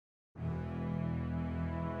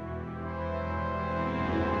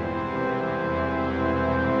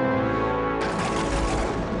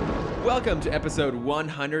Welcome to episode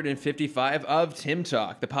 155 of Tim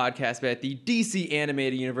Talk, the podcast about the DC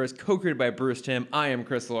animated universe co-created by Bruce Timm. I am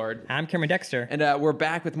Chris Lord. I'm Cameron Dexter. And we're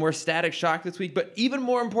back with more Static Shock this week, but even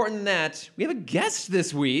more important than that, we have a guest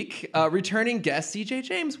this week, returning guest CJ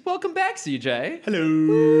James. Welcome back, CJ. Hello.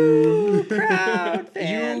 Woo, proud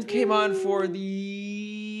fans. You came on for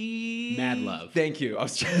the... Mad Love. Thank you. I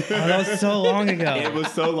was trying... that was so long ago. It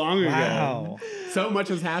was so long ago. Wow. So much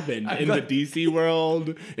has happened in the DC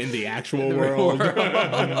world, in the actual world.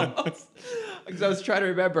 Because I was trying to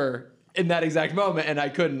remember in that exact moment, and I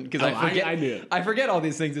couldn't because I forget. I knew. I forget all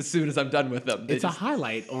these things as soon as I'm done with them. It's a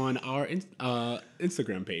highlight on our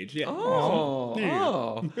Instagram page. Yeah.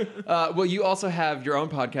 Well, you also have your own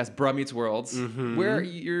podcast, Bruh Meets Worlds. Mm-hmm. Where are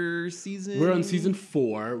your season? We're on season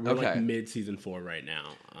 4. We're Okay. like mid-season 4 right now.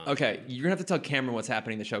 Okay, you're gonna have to tell Cameron what's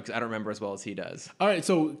happening in the show because I don't remember as well as he does. All right,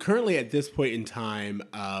 so currently at this point in time,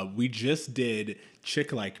 we just did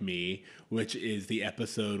Chick Like Me, which is the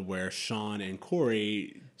episode where Sean and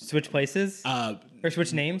Corey... Switch places? Or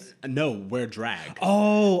switch names? No, wear drag.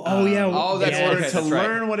 Oh, yeah. Oh, that's In order okay, to that's right.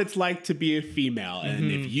 learn what it's like to be a female.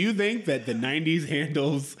 And if you think that the 90s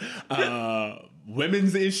handles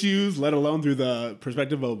women's issues, let alone through the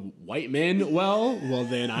perspective of white men, well,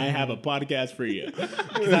 then I have a podcast for you.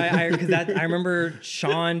 Because I remember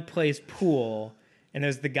Sean plays pool, and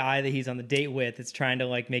there's the guy that he's on the date with that's trying to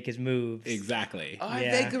like make his moves. Exactly. Oh, I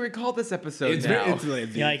Yeah. vaguely recall this episode It's now.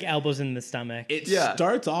 He like elbows in the stomach. It Yeah.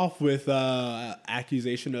 starts off with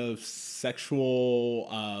accusation of sexual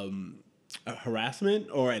harassment,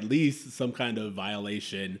 or at least some kind of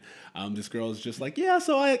violation. This girl is just like, yeah,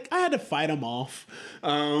 so I had to fight him off.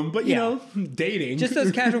 But, you know, dating. Just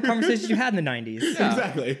those casual conversations you had in the 90s.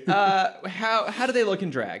 Exactly. How do they look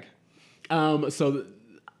in drag?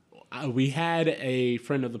 We had a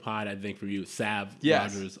friend of the pod, I think, for you, Sav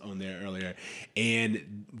Yes. Rogers, on there earlier,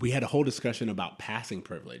 and we had a whole discussion about passing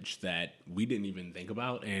privilege that we didn't even think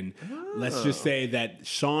about. And let's just say that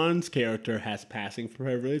Sean's character has passing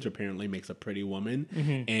privilege, apparently makes a pretty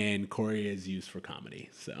woman, and Corey is used for comedy.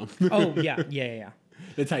 So, Oh, yeah.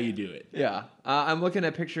 that's how you do it. Yeah, I'm looking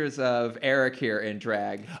at pictures of Eric here in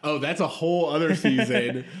drag. Oh, that's a whole other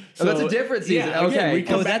season. Oh, that's a different season. Yeah, Okay. again, we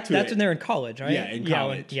come Oh, back to that's it. when they're in college, right? Yeah, in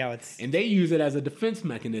college. It's And they use it as a defense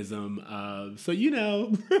mechanism. So, you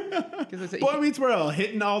know, Boy Meets World,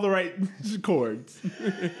 hitting all the right chords.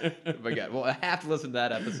 Oh my God. Well, I have to listen to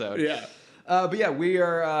that episode. Yeah. But yeah, we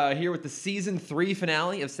are here with the season 3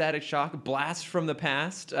 finale of Static Shock, Blast from the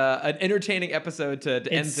Past. An entertaining episode to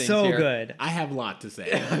end it's things so here. good. I have a lot to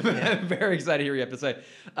say. I'm very excited to hear what you have to say.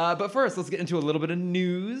 But first, let's get into a little bit of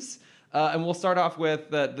news. And we'll start off with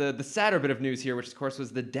the sadder bit of news here, which of course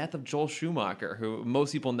was the death of Joel Schumacher, who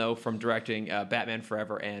most people know from directing Batman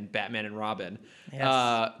Forever and Batman and Robin.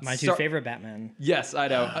 Yes. My two favorite Batman. Yes, I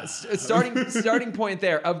know. Starting point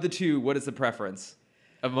there, of the two, what is the preference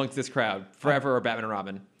amongst this crowd? Forever or Batman and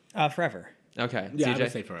Robin? Forever. Okay. Yeah, I CJ?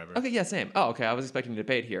 would say Forever. Okay, yeah, same. Oh, okay. I was expecting a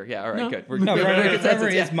debate here. Yeah, all right, No. good. We're No, good. Forever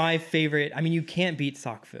Yeah. is my favorite. I mean, you can't beat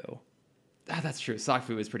Sock Fu. That's true. Sock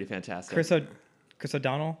Fu is pretty fantastic. Chris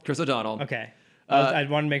O'Donnell? Chris O'Donnell. Okay. I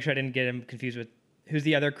wanted to make sure I didn't get him confused with who's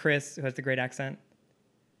the other Chris who has the great accent?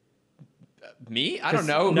 Me? I don't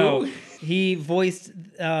know. No, Who? he voiced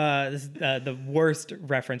this is, the worst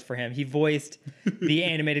reference for him. He voiced the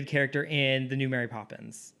animated character in the new Mary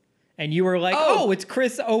Poppins. And you were like, Oh, it's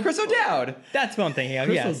Chris O'Dowd. That's what I'm thinking of,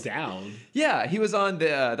 Chris yes. O'Dowd. Yeah, he was on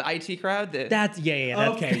the IT crowd. That's, that's,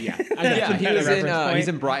 Okay, yeah. I got Yeah, you. he was in reference point. he's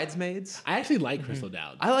in Bridesmaids. I actually like Chris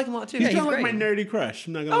O'Dowd. I like him a lot too. He's he's kind of like great. my nerdy crush.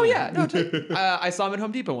 I'm not gonna Oh lie. yeah, no. I saw him at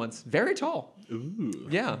Home Depot once. Very tall. Ooh.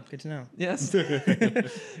 Yeah. Good to know. Yes.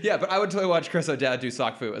 Yeah, but I would totally watch Chris O'Dowd do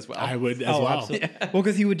Sock Fu as well. I would as Oh, well. absolutely. Well,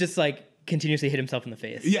 because he would just like continuously hit himself in the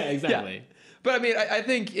face. Yeah, exactly. Yeah. But I mean, I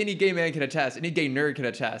think any gay man can attest, any gay nerd can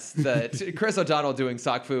attest that Chris O'Donnell doing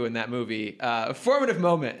Sock Fu in that movie, a formative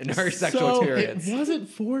moment in her sexual experience. It wasn't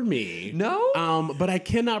for me. No? But I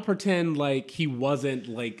cannot pretend like he wasn't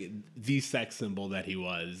like the sex symbol that he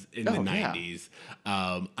was in the Oh, yeah. 90s.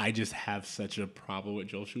 I just have such a problem with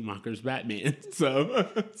Joel Schumacher's Batman. So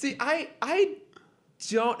See, I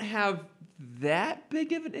don't have that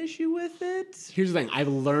big of an issue with it. here's the thing: I've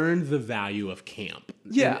learned the value of camp.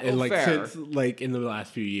 Yeah, and like fair. since like in the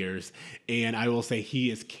last few years, and I will say he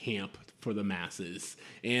is camp for the masses.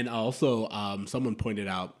 And also, someone pointed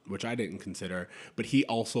out, which I didn't consider, but he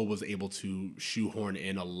also was able to shoehorn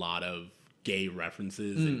in a lot of gay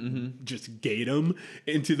references and just gate them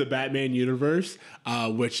into the Batman universe,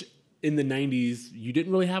 which in the 90s, you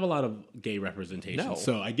didn't really have a lot of gay representation. No.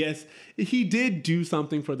 So I guess he did do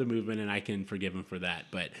something for the movement, and I can forgive him for that.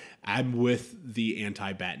 But I'm with the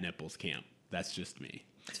anti-bat nipples camp. That's just me.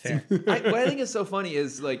 It's fair. What I think is so funny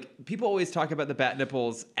is like people always talk about the bat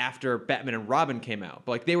nipples after Batman and Robin came out,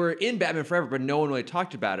 but like they were in Batman Forever, but no one really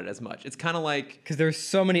talked about it as much. It's kind of like Because there's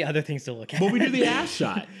so many other things to look at. But we do the ass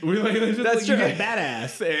shot. We're like, it's just That's like, true. You get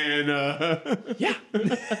badass, and yeah.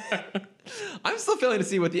 I'm still failing to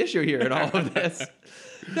see what the issue here in all of this.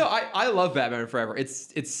 No, I love Batman Forever.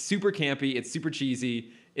 It's super campy. It's super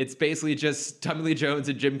cheesy. It's basically just Tommy Lee Jones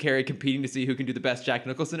and Jim Carrey competing to see who can do the best Jack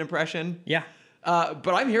Nicholson impression. Yeah. But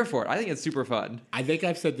I'm here for it. I think it's super fun. I think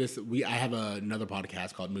I've said this. I have another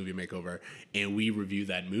podcast called Movie Makeover, and we review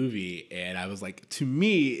that movie. And I was like, to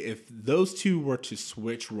me, if those two were to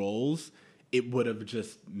switch roles, it would have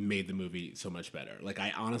just made the movie so much better. Like,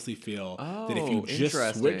 I honestly feel that if you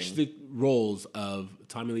just switch the roles of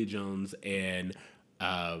Tommy Lee Jones and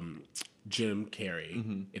Jim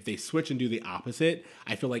Carrey, if they switch and do the opposite,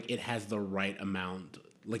 I feel like it has the right amount.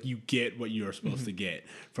 Like, you get what you're supposed to get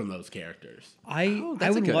from those characters. I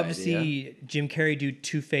that's a would good love to idea. see Jim Carrey do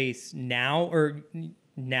Two-Face now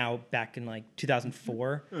back in like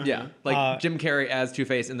 2004. Yeah, like Jim Carrey as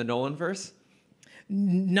Two-Face in the Nolan verse.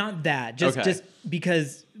 Not that, just Okay. just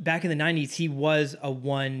because back in the 90s he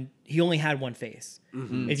only had one face.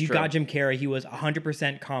 If you true. got Jim Carrey, he was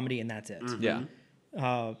 100% comedy and that's it. Yeah,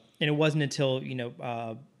 And it wasn't until,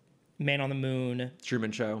 Man on the Moon,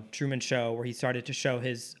 Truman Show. Truman Show, where he started to show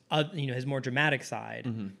his his more dramatic side.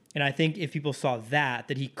 And I think if people saw that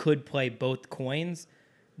he could play both coins,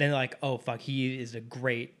 then they're like, oh fuck, he is a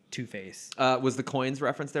great Two-Face. Was the coins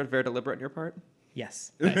reference there very deliberate on your part?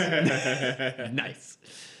 Yes. Nice.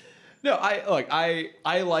 No,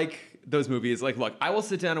 I like those movies. Like, look, I will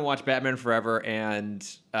sit down and watch Batman Forever and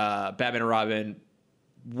Batman and Robin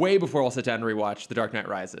way before I'll sit down and rewatch The Dark Knight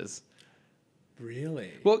Rises.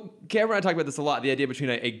 Really? Well, Cameron and I talk about this a lot, the idea between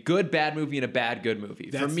a good bad movie and a bad good movie.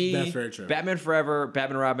 For me, that's very true. Batman Forever,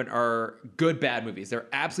 Batman and Robin are good bad movies. They're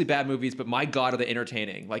absolutely bad movies, but my God, are they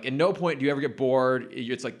entertaining. Like, at no point do you ever get bored.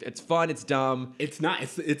 It's like, it's fun, it's dumb. It's not.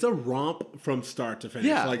 It's a romp from start to finish.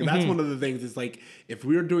 Yeah. Like, that's one of the things. It's like, if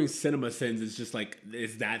we were doing cinema sins, it's just like,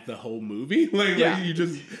 is that the whole movie? Like, Yeah. you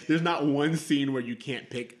just, there's not one scene where you can't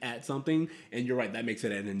pick at something. And you're right, that makes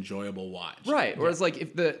it an enjoyable watch. Right. Whereas, like,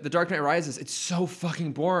 if the Dark Knight Rises, it's so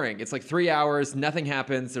fucking boring. It's like 3 hours, nothing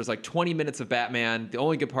happens. There's like 20 minutes of Batman. The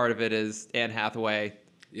only good part of it is Anne Hathaway.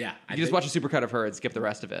 Yeah. You just watch a supercut of her and skip the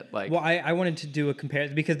rest of it. Like, Well, I wanted to do a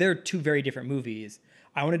comparison because they're two very different movies.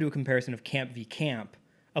 I want to do a comparison of camp v camp,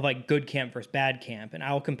 of like good camp versus bad camp, and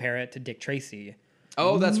I'll compare it to Dick Tracy,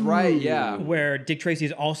 oh, that's right. Yeah. where Dick Tracy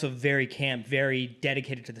is also very camp, very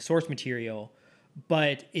dedicated to the source material,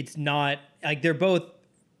 but it's not like they're both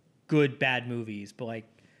good bad movies, but like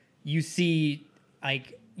you see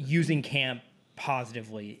like using camp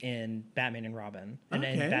positively in Batman and Robin and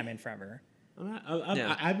in Okay. Batman Forever.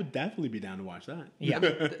 Yeah. I would definitely be down to watch that. Yeah.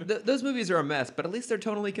 Those movies are a mess, but at least they're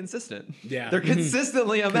tonally consistent. Yeah. They're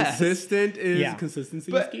consistently a mess. Consistent is Yeah.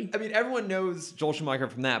 consistency. But is key. I mean, everyone knows Joel Schumacher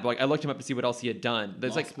from that. But like, I looked him up to see what else he had done.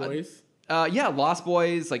 There's Lost like, Boys. Yeah, Lost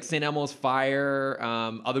Boys, like St. Elmo's Fire,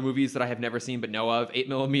 other movies that I have never seen but know of,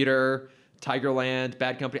 8mm, Tigerland,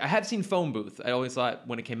 Bad Company. I have seen Phone Booth. I only saw it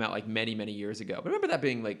when it came out like many, many years ago. But I remember that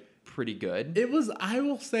being like pretty good. It was. I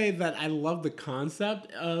will say that I love the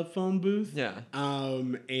concept of Phone Booth. Yeah.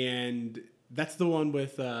 And that's the one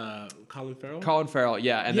with Colin Farrell. Colin Farrell,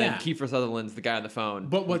 yeah, and then Yeah. Kiefer Sutherland's the guy on the phone.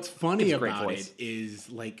 But what's funny It's a great about voice. it is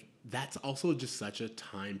like that's also just such a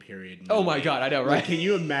time period. Oh my movie. God, I know, Like, right? can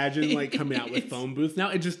you imagine like coming out with Phone Booth now?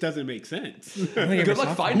 It just doesn't make sense. I don't think I Good ever luck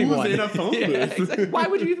saw finding Who's one. in a phone Yeah, booth? exactly. Why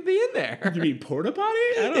would you even be in there? You mean porta potty?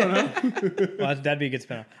 I don't know. Well, that'd be a good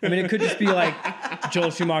spin-off. I mean, it could just be like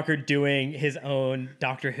Joel Schumacher doing his own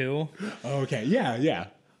Doctor Who. Okay. Yeah.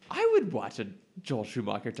 I would watch a Joel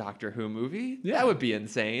Schumacher Doctor Who movie. Yeah. That would be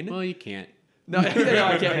insane. Well, you can't. No, I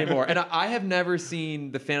can't anymore. And I have never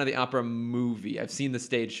seen the Fan of the Opera movie. I've seen the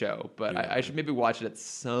stage show, but I should maybe watch it at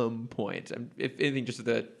some point. If anything, just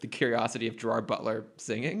the curiosity of Gerard Butler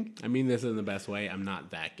singing. I mean this in the best way. I'm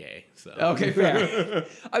not that gay, so. Okay, fair.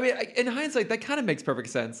 I mean, in hindsight, that kind of makes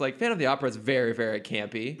perfect sense. Like, Fan of the Opera is very, very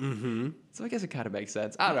campy. Mm-hmm. So I guess it kind of makes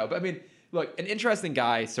sense. I don't know. But I mean, look, an interesting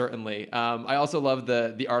guy, certainly. I also love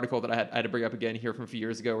the article that I had to bring up again here from a few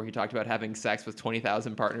years ago where he talked about having sex with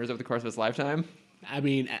 20,000 partners over the course of his lifetime. I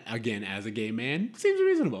mean, again, as a gay man, seems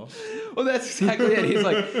reasonable. Well, that's exactly it. He's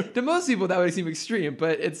like, to most people, that would seem extreme,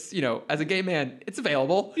 but it's, as a gay man, it's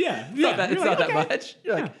available. Yeah, It's not that, you're it's like, not that okay. much.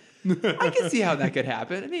 You're like, I can see how that could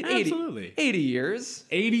happen. I mean, 80 Absolutely. years.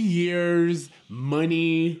 80 years,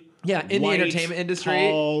 money. Yeah, in the white, entertainment industry.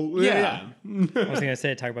 tall, Yeah. I was going to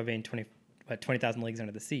say, talk about being what 20,000 Leagues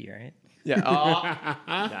Under the Sea, right? Yeah. Oh,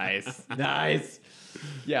 nice.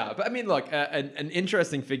 Yeah, but I mean, look, an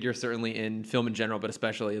interesting figure certainly in film in general, but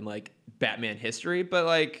especially in like Batman history. But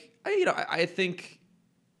like, I think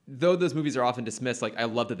though those movies are often dismissed, like I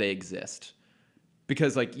love that they exist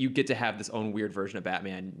because like you get to have this own weird version of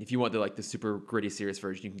Batman. If you want the super gritty, serious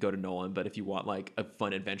version, you can go to Nolan. But if you want like a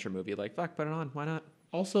fun adventure movie, like fuck, put it on. Why not?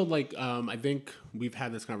 Also, like I think we've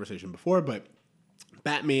had this conversation before, but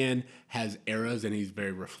Batman has eras and he's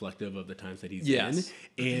very reflective of the times that he's in.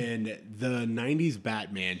 And the 90s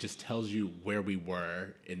Batman just tells you where we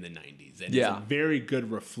were in the 90s. And it's a very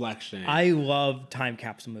good reflection. I love time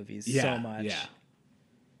capsule movies so much. Yeah.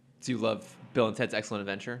 So you love Bill and Ted's Excellent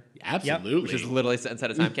Adventure? Absolutely. Yep. Which is literally set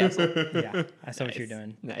inside a time capsule. Yeah, I saw what you're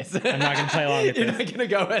doing. Nice. I'm not going to play along with You're this. not going to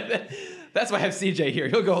go with it. That's why I have CJ here.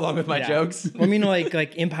 He'll go along with my jokes. Well, I mean,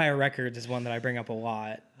 like Empire Records is one that I bring up a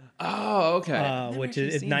lot. Oh, okay. Which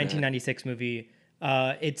is a 1996 movie.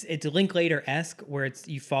 It's Linklater-esque, where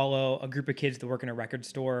you follow a group of kids that work in a record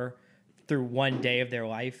store through one day of their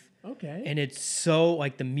life. Okay. And it's so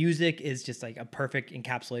like the music is just like a perfect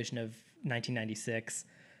encapsulation of 1996.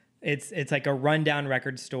 It's like a rundown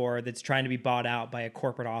record store that's trying to be bought out by a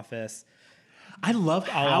corporate office. I love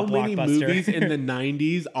how many movies in the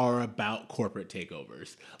 90s are about corporate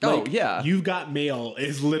takeovers. Like, You've Got Mail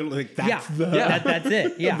is literally like, that's that's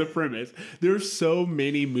it. Yeah. the premise. There's so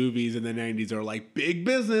many movies in the 90s that are like big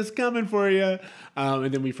business coming for you.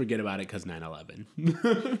 And then we forget about it because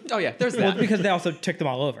 9/11. Oh, yeah. There's Well, that. because they also took them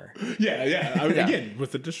all over. Again,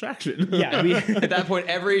 with the distraction. Yeah. At that point,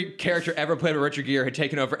 every character ever played by Richard Gere had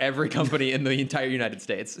taken over every company in the entire United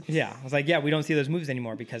States. Yeah. I was like, we don't see those movies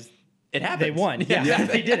anymore because it happened. They won. Yeah,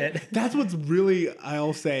 they did it. That's what's really,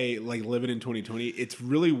 I'll say, like living in 2020, it's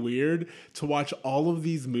really weird to watch all of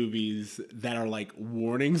these movies that are like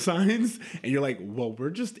warning signs. And you're like, well, we're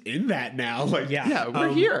just in that now. Like, we're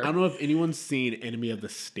here. I don't know if anyone's seen Enemy of the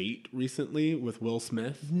State recently with Will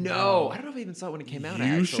Smith. No, I don't know if I even saw it when it came out.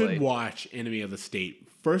 You should watch Enemy of the State.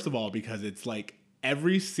 First of all, because it's like,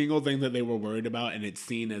 every single thing that they were worried about, and it's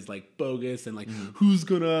seen as like bogus and like who's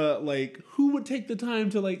gonna like who would take the time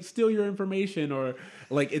to like steal your information, or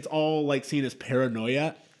like it's all like seen as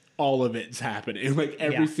paranoia. All of it's happening, like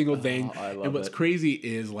every single thing. And what's crazy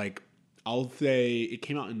is like, I'll say it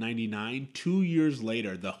came out in 99. 2 years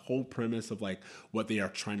later, the whole premise of like what they are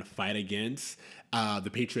trying to fight against,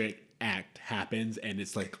 the Patriot Act happens, and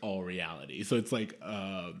it's like all reality. So it's like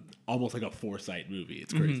almost like a Foresight movie.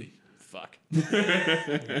 It's crazy. Fuck.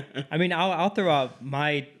 I mean, I'll throw out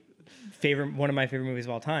one of my favorite movies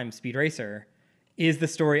of all time, Speed Racer, is the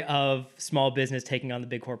story of small business taking on the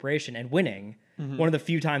big corporation and winning. One of the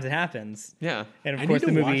few times it happens. Yeah. And of course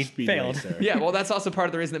the movie failed. Yeah, well, that's also part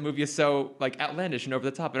of the reason that movie is so like outlandish and over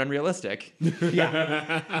the top and unrealistic.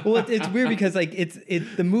 Yeah. Well, it's weird because like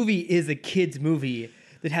the movie is a kid's movie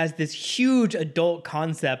that has this huge adult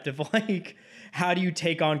concept of like, how do you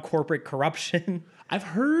take on corporate corruption? I've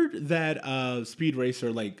heard that Speed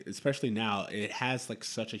Racer, like especially now, it has like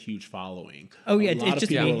such a huge following. Oh yeah, it's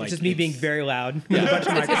just me being very loud.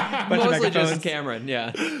 Yeah, mostly just Cameron.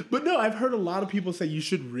 Yeah, but no, I've heard a lot of people say you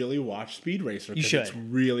should really watch Speed Racer. You should. It's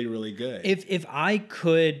really, really good. If I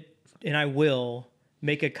could, and I will,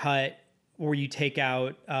 make a cut where you take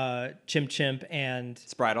out Chimp Chimp and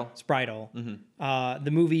Spritle,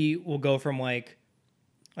 the movie will go from like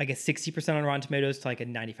a 60% on Rotten Tomatoes to like a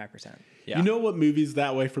 95%. Yeah. You know what movie's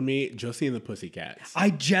that way for me? Josie and the Pussycats.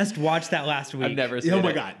 I just watched that last week. I've never seen it. Oh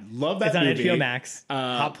my God. Love that movie. It's on HBO Max.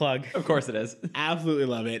 Hot plug. Of course it is. Absolutely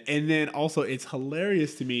love it. And then also it's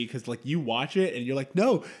hilarious to me because like you watch it and you're like,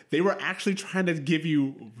 no, they were actually trying to give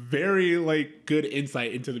you very like good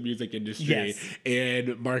insight into the music industry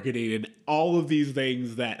and marketing and all of these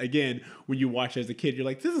things that, again, when you watch as a kid, you're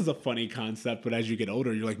like, this is a funny concept. But as you get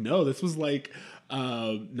older, you're like, no, this was like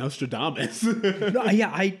Nostradamus. No, yeah,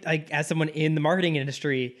 I as someone in the marketing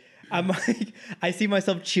industry, I'm like, I see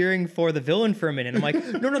myself cheering for the villain for a minute. I'm like,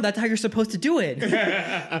 no, that's how you're supposed to do it.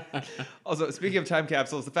 Also, speaking of time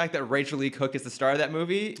capsules, the fact that Rachel Lee Cook is the star of that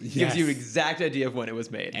movie gives you an exact idea of when it was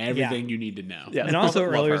made. Everything you need to know. Yeah, and also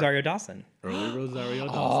early Rosario Dawson. Early Rosario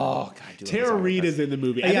Dawson. Oh, God. Tara Reid is in the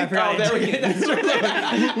movie. There we go.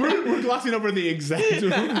 We're glossing over the exact,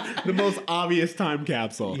 the most obvious time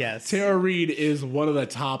capsule. Yes. Tara Reid is one of the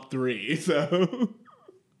top 3. So...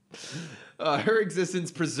 her existence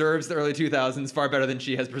preserves the early 2000s far better than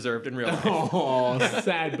she has preserved in real life. Oh,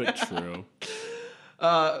 sad but true.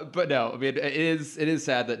 But no, I mean, it is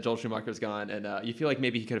sad that Joel Schumacher's gone, and you feel like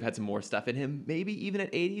maybe he could have had some more stuff in him, maybe even at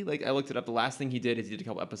 80. Like, I looked it up. The last thing he did is he did a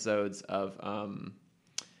couple episodes of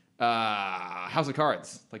House of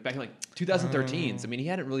Cards, like back in like 2013. So I mean, he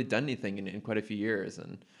hadn't really done anything in quite a few years,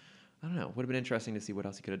 and I don't know. Would have been interesting to see what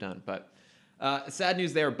else he could have done, but. Sad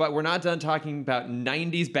news there, but we're not done talking about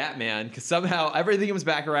 90s Batman because somehow everything comes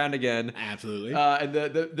back around again. Absolutely. And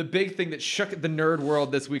the big thing that shook the nerd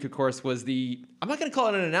world this week, of course, was I'm not going to call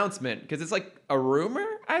it an announcement because it's like a rumor,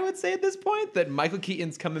 I would say at this point, that Michael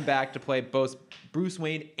Keaton's coming back to play both Bruce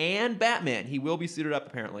Wayne and Batman. He will be suited up,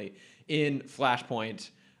 apparently, in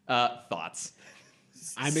Flashpoint. Thoughts?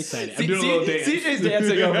 I'm excited. I'm doing a little dance. CJ's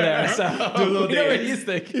dancing over there, so Do a little you know what dance. he's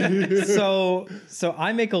thinking. So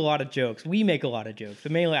I make a lot of jokes. We make a lot of jokes,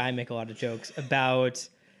 but mainly I make a lot of jokes about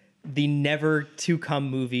the never to come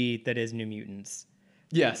movie that is New Mutants.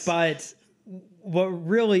 Yes. But what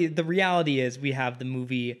really the reality is we have the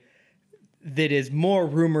movie that is more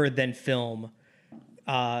rumor than film,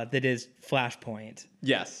 that is Flashpoint.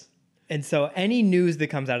 Yes. And so any news that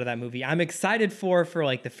comes out of that movie, I'm excited for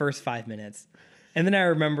like the first 5 minutes. And then I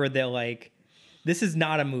remember that like this is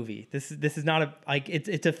not a movie. This is not a like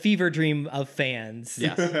it's a fever dream of fans.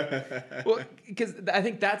 Yes. Well, because I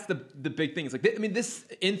think that's the big thing. It's like I mean, this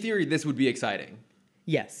in theory, this would be exciting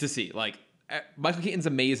Yes. to see. Like Michael Keaton's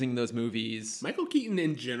amazing in those movies. Michael Keaton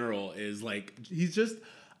in general is like, he's just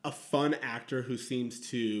a fun actor who seems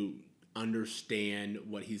to understand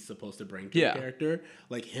what he's supposed to bring to the character.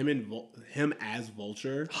 Like him as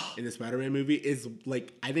Vulture in the Spider-Man movie is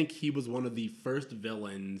like, I think he was one of the first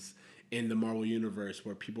villains in the Marvel Universe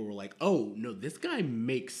where people were like, oh no, this guy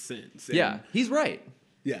makes sense. And He's right.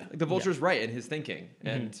 Yeah. Like the Vulture's right in his thinking,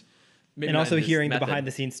 and maybe And not also in his hearing method. the behind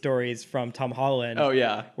the scenes stories from Tom Holland. Oh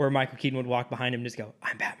yeah. Where Michael Keaton would walk behind him and just go,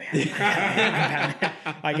 I'm Batman. I'm Batman.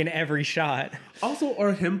 Like in every shot. Also,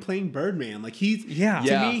 or him playing Birdman. Like to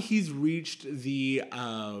Yeah. me, he's reached the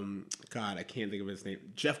God, I can't think of his name.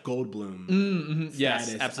 Jeff Goldblum. Yes,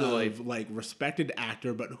 Status absolutely. Of, like, respected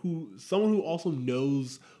actor, but someone who also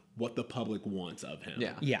knows what the public wants of him.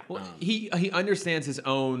 Yeah. Yeah. Well, he understands his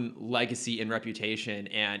own legacy and reputation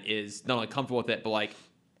and is not only comfortable with it, but like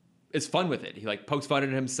is fun with it. He like pokes fun at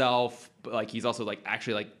himself, but like he's also like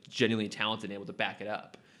actually like genuinely talented and able to back it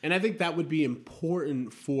up. And I think that would be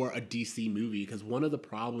important for a DC movie because one of the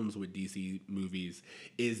problems with DC movies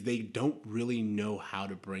is they don't really know how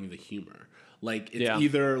to bring the humor. Like it's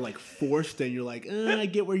either like forced and you're like, I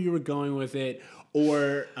get where you were going with it,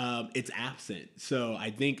 or it's absent. So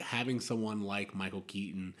I think having someone like Michael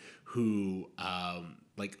Keaton who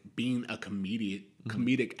like being a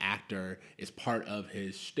comedic actor is part of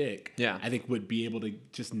his shtick, I think would be able to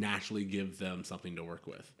just naturally give them something to work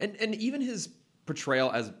with. And even his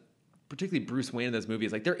portrayal as particularly Bruce Wayne in those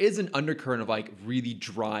movies, like there is an undercurrent of like really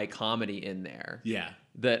dry comedy in there. Yeah.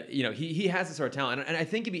 That, you know, he has this sort of talent. And I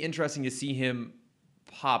think it'd be interesting to see him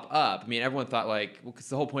pop up. I mean, everyone thought like, well, because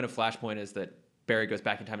the whole point of Flashpoint is that Barry goes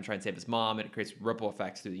back in time and try and save his mom, and it creates ripple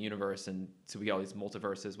effects through the universe. And so we get all these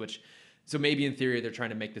multiverses, so maybe in theory, they're trying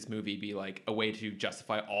to make this movie be like a way to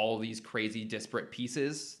justify all these crazy disparate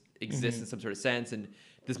pieces exist in some sort of sense. And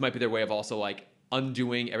this might be their way of also like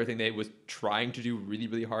undoing everything they was trying to do really,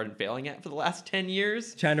 really hard and failing at for the last 10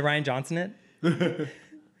 years. Trying to Ryan Johnson it.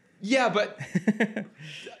 Yeah, but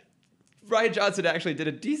Ryan Johnson actually did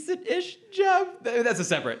a decent-ish job. That's a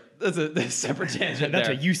separate tangent. That's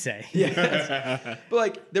there. what you say. Yes. But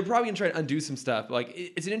like they're probably gonna try to undo some stuff. Like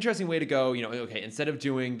it's an interesting way to go. You know, okay, instead of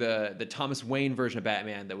doing the Thomas Wayne version of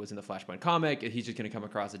Batman that was in the Flashpoint comic, he's just gonna come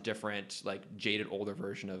across a different, like jaded, older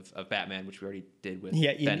version of Batman, which we already did with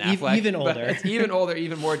Ben Affleck. Even But older. it's even older,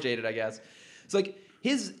 even more jaded, I guess. It's like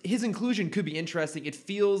his inclusion could be interesting. It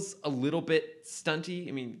feels a little bit stunty.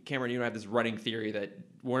 I mean, Cameron, you and I have this running theory that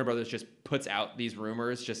Warner Brothers just puts out these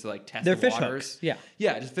rumors just to like test They're the fish waters. hooks. Yeah.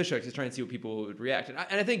 Yeah, just fish hooks, just trying to see what people would react. And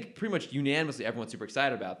I think pretty much unanimously everyone's super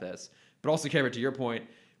excited about this. But also, Cameron, to your point,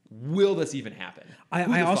 will this even happen? Who I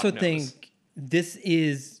the also fuck knows? think this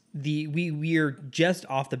is we're just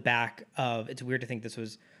off the back of, it's weird to think this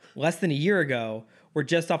was less than a year ago. We're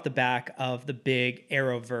just off the back of the big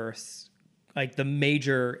Arrowverse, like the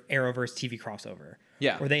major Arrowverse TV crossover.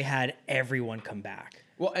 Yeah. Where they had everyone come back.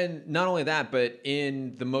 Well, and not only that, but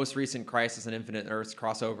in the most recent Crisis on Infinite Earths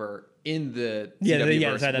crossover in the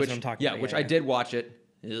CW verse, that's which, what I'm talking about. which Yeah, I yeah. did watch it.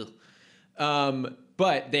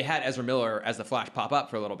 But they had Ezra Miller as the Flash pop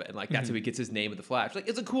up for a little bit, and like that's how he gets his name of the Flash. Like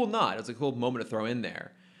it's a cool nod. It's a cool moment to throw in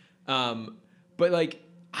there. But like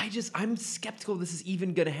I'm skeptical this is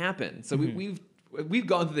even going to happen. So we've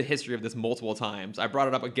gone through the history of this multiple times. I brought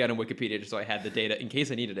it up again on Wikipedia just so I had the data in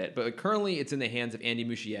case I needed it. But currently it's in the hands of Andy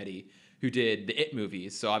Muschietti, who did the It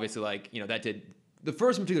movies. So obviously, like, you know, that did the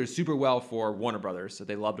first in particular super well for Warner Brothers. So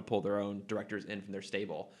they love to pull their own directors in from their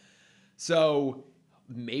stable. So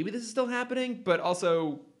maybe this is still happening, but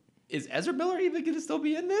also is Ezra Miller even going to still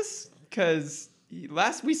be in this? Because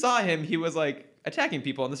last we saw him, he was like attacking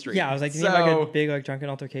people on the street. Yeah, I was like, did he have like a big like drunken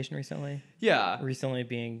altercation recently? Yeah. Recently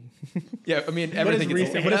being. Yeah, I mean, everything What is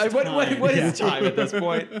is recent? what Yeah. is time at this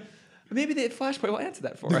point? Maybe the Flashpoint will answer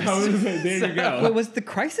that for us. I was gonna say, there you go. Wait, was the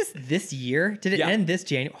crisis this year? Did it Yeah. end this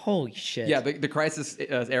January? Holy shit! Yeah, the Crisis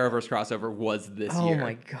Arrowverse crossover was this Oh year.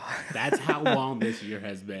 my god, That's how long this year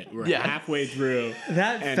has been. We're Yeah. halfway through.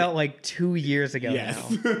 that and- felt like 2 years ago Yes.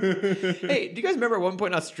 now. Hey, do you guys remember at one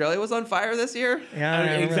point Australia was on fire this year? Yeah, I mean,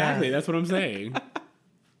 remember exactly. that. That's what I'm saying.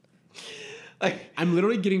 Like, I'm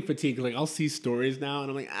literally getting fatigued. Like I'll see stories now,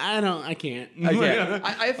 and I'm like, I can't. I can't.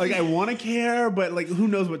 I Like I want to care, but like who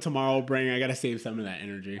knows what tomorrow will bring? I gotta save some of that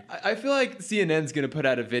energy. I feel like CNN's gonna put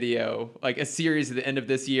out a video, like a series at the end of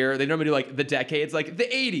this year. They normally do like the decades, like the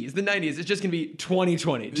 80s, the 90s. It's just gonna be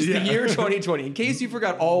 2020, just Yeah. the year 2020. In case you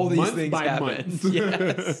forgot, all these Month things by happened. month.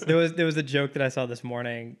 Yes. There was a joke that I saw this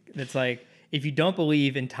morning that's like, if you don't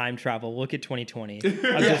believe in time travel, look at 2020. Of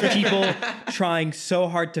just people trying so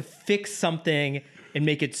hard to fix something and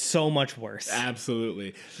make it so much worse.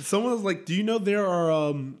 Absolutely. Someone was like, "Do you know there are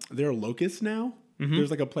locusts now?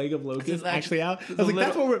 There's like a plague of locusts actually out." I was like,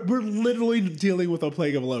 "That's what we're literally dealing with, a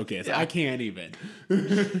plague of locusts." Yeah. I can't even.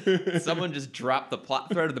 Someone just dropped the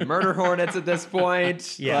plot thread of the murder hornets at this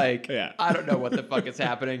point. Yeah. Like, Yeah. I don't know what the fuck is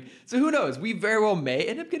happening. So who knows? We very well may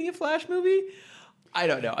end up getting a Flash movie. I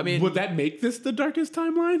don't know. I mean, Would that make this the darkest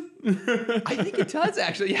timeline? I think it does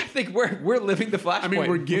actually. Yeah, I think we're living the Flashpoint. I mean,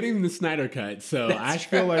 we're getting the Snyder cut, so I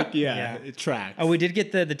feel like Yeah. it tracks. Oh, we did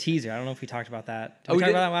get the teaser. I don't know if we talked about that. Did Oh, we we talk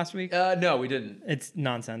did? about that last week? No, we didn't. It's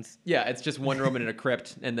nonsense. Yeah, it's just Wonder Woman in a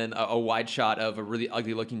crypt, and then a wide shot of a really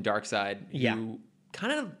ugly looking Darkseid Yeah. who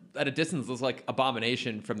kind of at a distance looks like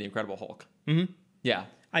Abomination from the Incredible Hulk. Mm-hmm. Yeah.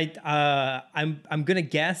 I'm gonna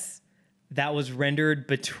guess that was rendered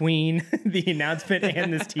between the announcement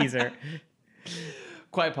and this teaser.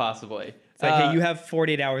 Quite possibly. It's like, hey, you have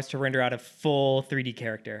 48 hours to render out a full 3D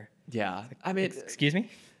character. Yeah. I mean, Excuse me?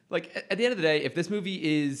 like at the end of the day, if this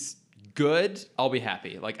movie is good, I'll be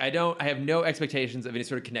happy. Like I have no expectations of any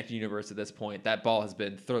sort of connected universe at this point. That ball has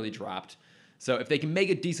been thoroughly dropped. So if they can make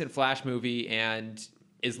a decent Flash movie, and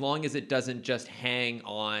as long as it doesn't just hang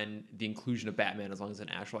on the inclusion of Batman, as long as it's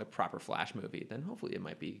an actual like proper Flash movie, then hopefully it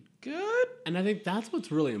might be good. And I think that's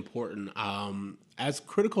what's really important. As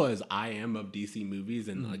critical as I am of DC movies,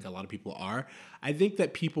 and like a lot of people are, I think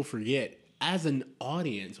that people forget, as an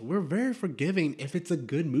audience, we're very forgiving if it's a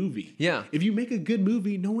good movie. Yeah. If you make a good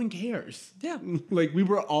movie, no one cares. Yeah. Like we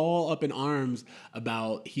were all up in arms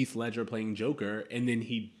about Heath Ledger playing Joker, and then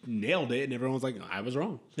he nailed it, and everyone was like, I was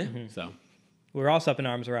wrong. Yeah. So, We were also up in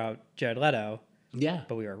arms around Jared Leto, yeah.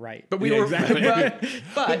 but we were right. But we Yeah, were exactly.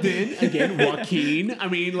 but Then again, Joaquin. I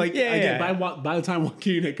mean, like Yeah, again, yeah. by the time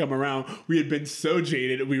Joaquin had come around, we had been so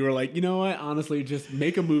jaded. We were like, you know what? Honestly, just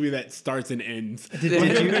make a movie that starts and ends.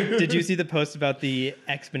 Did you see the post about the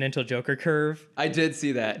exponential Joker curve? I did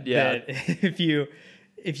see that. Yeah. That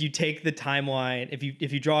if you take the timeline,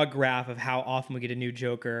 if you draw a graph of how often we get a new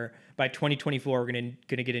Joker, by 2024 we're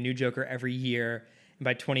gonna get a new Joker every year. And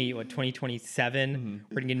by 2027,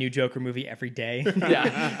 we're gonna get a new Joker movie every day.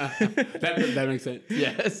 Yeah. That makes sense.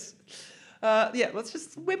 Yes. Yeah, let's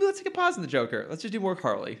take a pause on the Joker. Let's just do more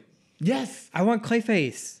Harley. Yes. I want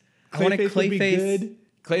Clayface. I want a Clayface would be Clayface. good.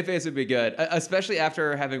 Clayface would be good, especially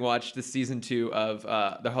after having watched the season 2 of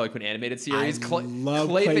the Harley Quinn animated series. I love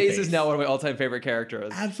Clayface is Clayface. now one of my all-time favorite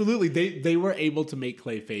characters. Absolutely. They were able to make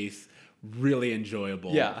Clayface really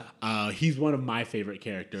enjoyable. Yeah. He's one of my favorite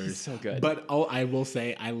characters. He's so good. But I will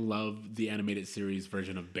say I love the animated series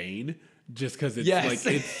version of Bane, just because it's Yes.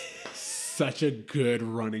 like it's such a good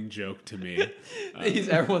running joke to me. He's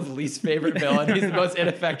everyone's least favorite villain. He's the most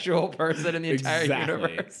ineffectual person in the entire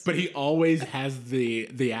universe. But he always has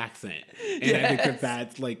the accent, and I think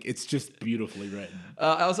that's like it's just beautifully written.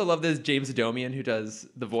 I also love this James Adomian who does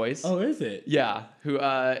the voice. Oh, is it? Yeah, who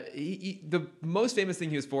the most famous thing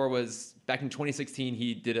he was for was back in 2016.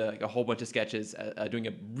 He did a whole bunch of sketches doing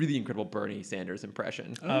a really incredible Bernie Sanders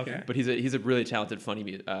impression. Okay. But he's a really talented,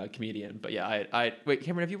 funny comedian. But yeah, I wait,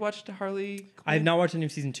 Cameron, have you watched Harley? I have not watched any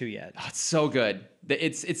of season 2 yet. Oh, it's so good.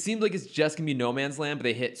 It seems like it's just gonna be No Man's Land, but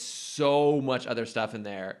they hit so much other stuff in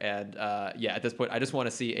there. And yeah, at this point, I just want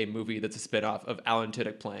to see a movie that's a spinoff of Alan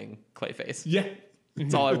Tudyk playing Clayface. Yeah.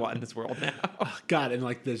 That's all I want in this world now. Oh, God, and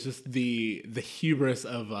like there's just the hubris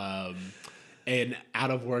of an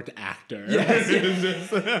out of work actor.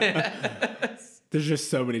 There's just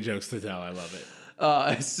so many jokes to tell. I love it.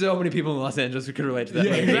 So many people in Los Angeles who could relate to that.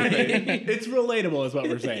 Yeah, movie. exactly. It's relatable, is what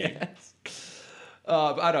we're saying. Yes.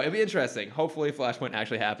 But I don't know. It'd be interesting. Hopefully, Flashpoint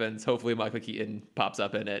actually happens. Hopefully, Michael Keaton pops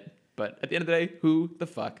up in it. But at the end of the day, who the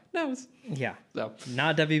fuck knows? Yeah. So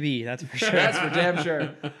Not WB, that's for sure. that's for damn sure.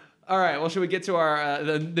 All right, well, should we get to our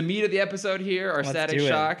the meat of the episode here, our Let's Static do it.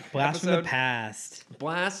 Shock Blast episode? from the past.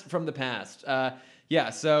 Blast from the past. Yeah,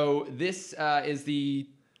 so this is the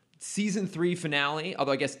season 3 finale,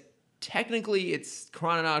 although I guess technically it's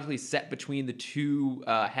chronologically set between the two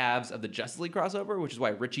halves of the Justice League crossover, which is why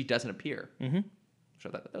Richie doesn't appear. Mm-hmm. So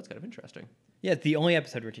that was kind of interesting. Yeah, it's the only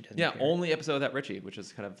episode Richie doesn't Yeah, appear. only episode without Richie, which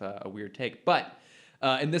is kind of a weird take. But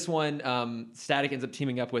in this one, Static ends up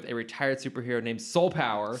teaming up with a retired superhero named Soul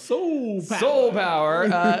Power. Soul Power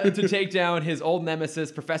to take down his old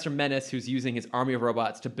nemesis, Professor Menace, who's using his army of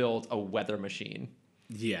robots to build a weather machine.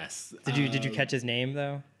 Yes. Did you catch his name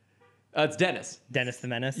though? It's Dennis. Dennis the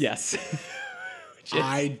Menace. Yes.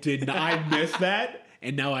 I did not. I missed that,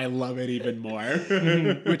 and now I love it even more.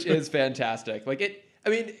 Which is fantastic. Like it. I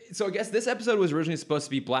mean, so I guess this episode was originally supposed to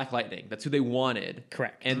be Black Lightning. That's who they wanted.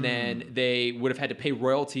 Correct. And then they would have had to pay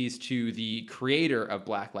royalties to the creator of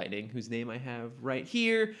Black Lightning, whose name I have right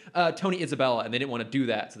here, Tony Isabella, and they didn't want to do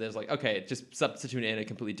that. So there's like, okay, just substitute in a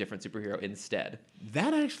completely different superhero instead.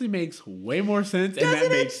 That actually makes way more sense, and that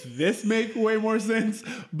makes this make way more sense.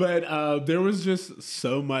 But there was just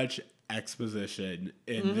so much exposition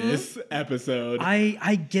in this episode.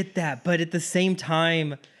 I get that, but at the same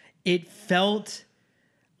time, it felt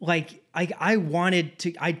like I wanted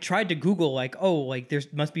to. I tried to Google there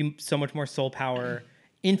must be so much more Soul Power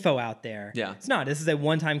info out there. Yeah. It's not. This is a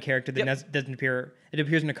one-time character that Yep. doesn't appear. It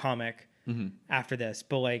appears in a comic after this,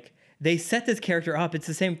 but like they set this character up. It's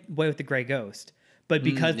the same way with the Grey Ghost, but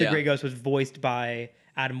because the yeah. Grey Ghost was voiced by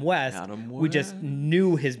Adam West, we just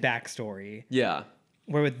knew his backstory. Yeah.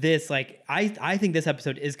 Where with this, like I think this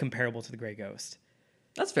episode is comparable to the Grey Ghost.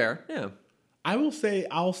 That's fair. Yeah. I'll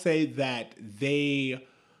say that they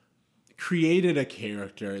created a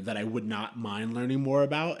character that I would not mind learning more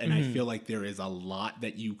about, and I feel like there is a lot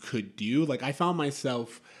that you could do. Like I found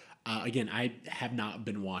myself, again, I have not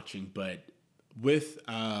been watching, but with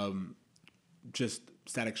just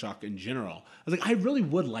Static Shock in general, I was like, I really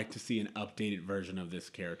would like to see an updated version of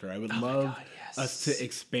this character. I would love us to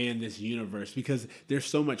expand this universe because there's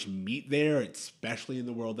so much meat there, especially in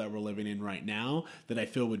the world that we're living in right now, that I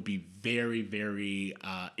feel would be very, very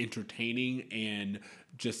entertaining and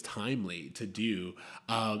just timely to do.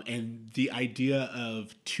 And the idea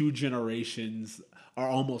of 2 generations or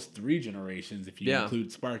almost 3 generations, if you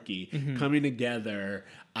include Sparky, coming together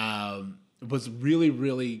was really,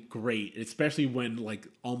 really great, especially when like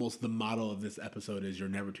almost the motto of this episode is you're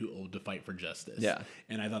never too old to fight for justice. Yeah.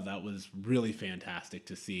 And I thought that was really fantastic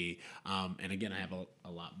to see. And again, I have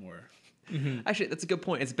a lot more. Actually, that's a good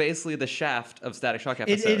point. It's basically the Shaft of Static Shock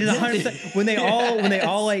episodes. It is 100%. When they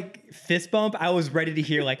all like fist bump, I was ready to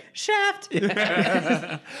hear like Shaft.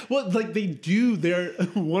 Well, like they do, they're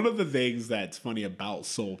one of the things that's funny about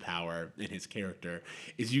Soul Power and his character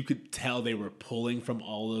is you could tell they were pulling from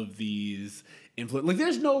all of these influence. Like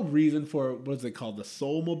there's no reason for what's it called, the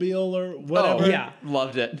Soul Mobile or whatever. Oh, Yeah.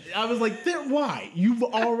 Loved it. I was like, why? You've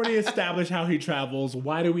already established how he travels.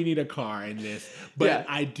 Why do we need a car in this? But Yeah.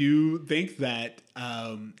 I do think that,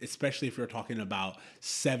 especially if you're talking about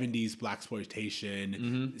 70s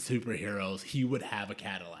blaxploitation superheroes, he would have a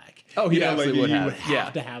Cadillac. Oh, he You know, absolutely would he have. would have Yeah.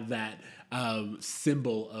 to have that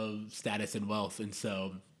symbol of status and wealth. And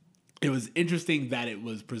so it was interesting that it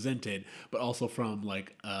was presented, but also from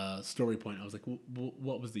like a story point, I was like,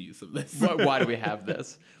 what was the use of this? Why do we have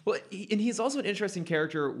this? Well, and he's also an interesting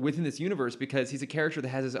character within this universe because he's a character that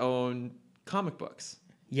has his own comic books,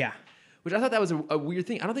 Yeah. which I thought that was a weird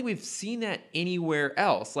thing. I don't think we've seen that anywhere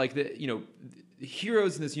else. Like the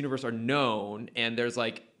heroes in this universe are known, and there's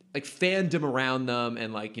like fandom around them,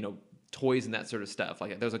 and like toys and that sort of stuff.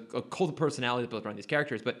 Like there's a cult of personality built around these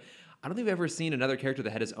characters, but I don't think we've ever seen another character that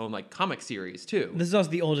had his own like comic series too. This is also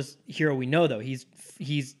the oldest hero we know, though. He's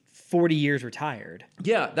 40 years retired.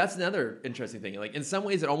 Yeah, that's another interesting thing. Like in some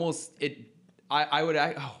ways, I would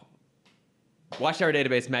Watchtower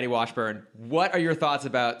Database, Matty Washburn. What are your thoughts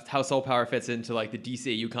about how Soul Power fits into like the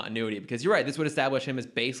DCU continuity? Because you're right, this would establish him as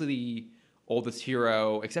basically the oldest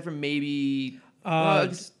hero, except for maybe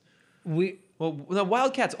no,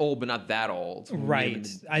 Wildcat's old, but not that old. Right.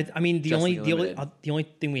 I mean, the Justice only League Unlimited. the only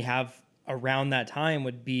thing we have around that time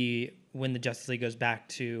would be when the Justice League goes back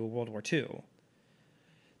to World War II.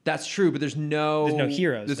 That's true, but there's no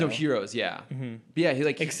heroes, There's no though. heroes, yeah. But yeah, he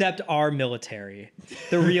like. Except our military,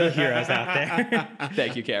 the real heroes out there.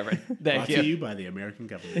 Thank you, Cameron. Brought Thank to you. you by the American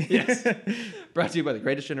government. Yes. Brought to you by the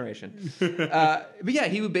Greatest Generation. But yeah,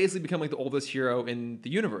 he would basically become like the oldest hero in the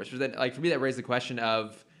universe. Which then, like for me, that raised the question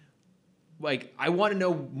of like I want to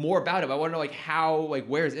know more about him. I want to know like how, like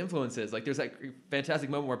where his influence is. Like there's that fantastic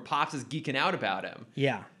moment where Pops is geeking out about him.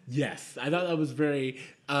 Yeah. Yes, I thought that was very.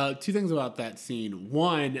 Two things about that scene.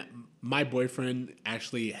 One, my boyfriend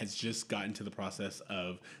actually has just gotten to the process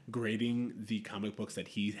of grading the comic books that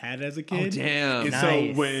he had as a kid. Oh, damn. And Nice.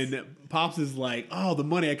 so when Pops is like, "Oh, the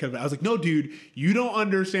money I could have," I was like, "No, dude, you don't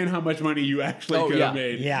understand how much money you actually could have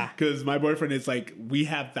made." Yeah. Because my boyfriend is like, we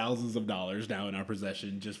have thousands of dollars now in our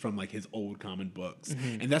possession just from like his old comic books,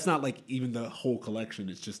 and that's not like even the whole collection.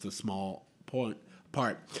 It's just a small part.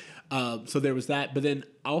 So there was that, but then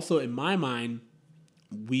also in my mind,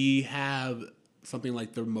 we have something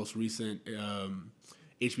like the most recent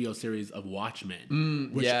HBO series of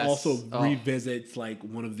Watchmen, which yes. also Oh. revisits like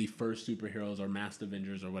one of the first superheroes or masked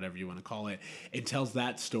Avengers or whatever you want to call it. It tells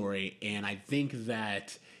that story, and I think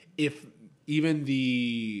that if even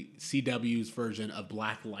the CW's version of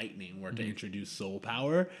Black Lightning were to introduce Soul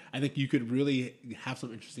Power, I think you could really have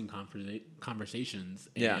some interesting conversations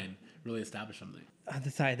and Yeah. really establish something.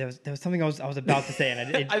 Sorry, there was something I was about to say,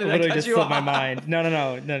 and it I literally cut just you slipped my off. mind.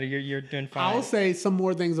 No. You're doing fine. I'll say some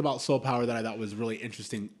more things about Soul Power that I thought was really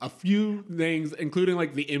interesting. A few things, including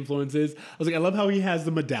like the influences. I was like, I love how he has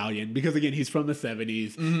the medallion because again, he's from the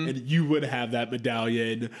 70s, and you would have that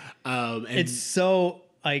medallion. And It's so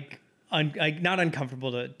like not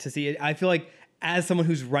uncomfortable to see it. I feel like as someone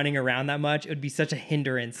who's running around that much, it would be such a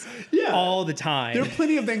hindrance all the time. there are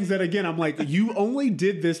plenty of things that, again, I'm like, you only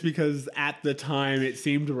did this because at the time it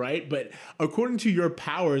seemed right, but according to your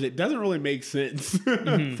powers, it doesn't really make sense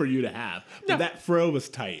for you to have. But that fro was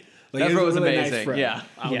tight. Like, That it fro was a really amazing, Nice fro. yeah.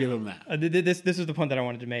 I'll give him that. This is the point that I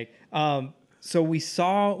wanted to make. So we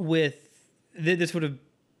saw with this would have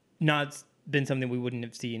not been something we wouldn't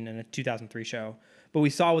have seen in a 2003 show, but we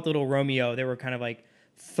saw with Little Romeo, there were kind of like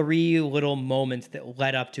 3 little moments that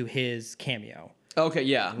led up to his cameo. Okay,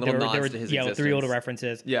 yeah, little nods to his existence. 3 little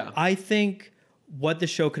references. Yeah. I think what the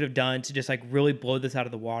show could have done to just like really blow this out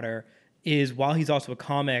of the water is, while he's also a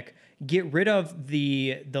comic, get rid of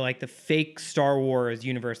the like the fake Star Wars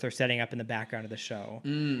universe they're setting up in the background of the show,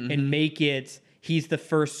 and make it he's the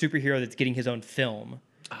first superhero that's getting his own film.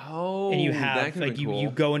 Oh, And you that have could've like been you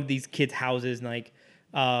cool. go into these kids' houses and like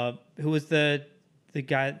who was the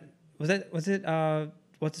guy, was it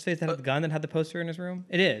what's his face that had the gun that had the poster in his room?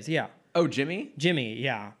 It is, yeah. Oh, Jimmy? Jimmy,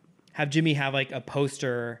 yeah. Have Jimmy have like a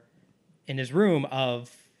poster in his room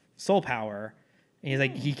of Soul Power. And he's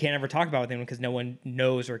like, he can't ever talk about it with him because no one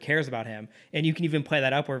knows or cares about him. And you can even play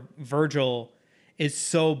that up where Virgil is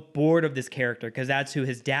so bored of this character because that's who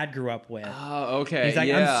his dad grew up with. Oh, okay. He's like,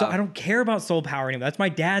 yeah. I don't care about Soul Power anymore. That's my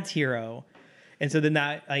dad's hero. And so then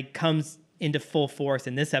that like comes into full force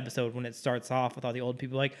in this episode when it starts off with all the old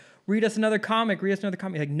people like, read us another comic.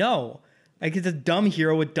 Like, no. Like, it's a dumb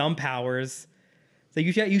hero with dumb powers. So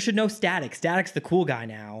you should know Static. Static's the cool guy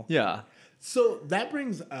now. Yeah. So that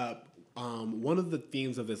brings up one of the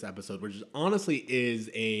themes of this episode, which honestly is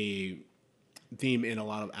a theme in a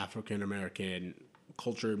lot of African American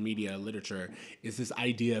culture, media, literature, is this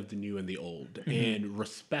idea of the new and the old and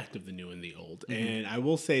respect of the new and the old. And I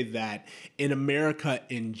will say that in America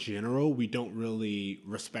in general, we don't really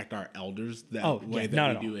respect our elders that way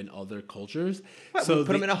that we do in other cultures. Well, So we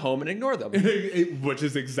put them in a home and ignore them. which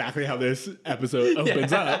is exactly how this episode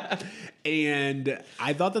opens up. And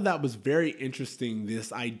I thought that was very interesting,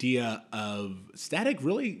 this idea of Static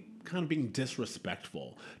really kind of being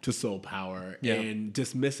disrespectful to Soul Power and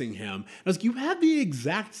dismissing him. I was like, you have the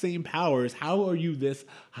exact same powers. How are you this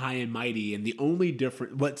high and mighty? And the only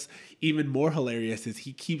difference, what's even more hilarious is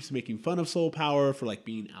he keeps making fun of Soul Power for like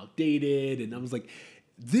being outdated. And I was like,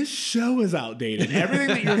 this show is outdated. Everything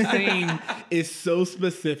that you're saying is so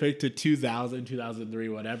specific to 2000, 2003,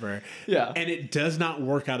 whatever. Yeah. And it does not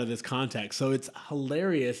work out of this context. So it's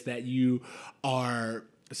hilarious that you are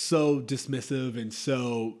so dismissive and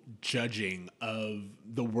so judging of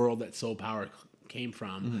the world that Soul Power came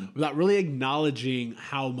from without really acknowledging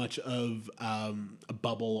how much of a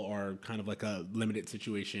bubble or kind of like a limited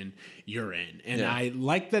situation you're in. And I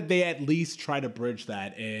like that they at least try to bridge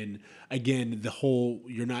that. And again, the whole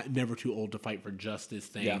you're never too old to fight for justice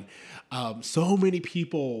thing. So many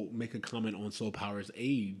people make a comment on Soul Power's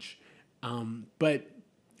age, but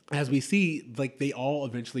as we see, like they all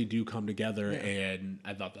eventually do come together, and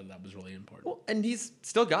I thought that was really important. Well, and he's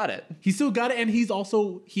still got it. He still got it, and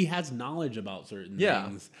he has knowledge about certain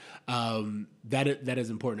things. That is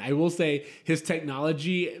important. I will say his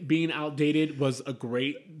technology being outdated was a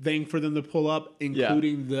great thing for them to pull up,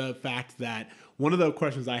 including the fact that one of the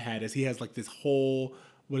questions I had is he has like this whole,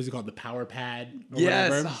 what is it called, the Power Pad? Or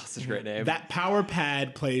whatever. Oh, such a great name. That Power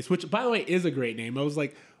Pad place, which by the way is a great name. I was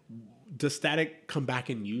like, does Static come back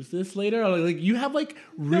and use this later? Or, like you have like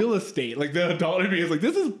real estate. Like the adult in me is like,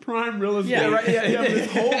 this is prime real estate. Yeah, right, yeah, You have yeah.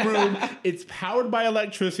 this whole room. It's powered by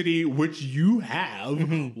electricity, which you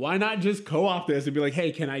have. Why not just co-op this and be like,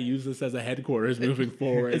 hey, can I use this as a headquarters moving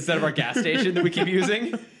forward? Instead of our gas station that we keep using.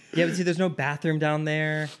 Yeah, but see, there's no bathroom down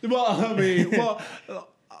there. Well, I mean,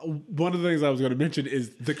 one of the things I was going to mention is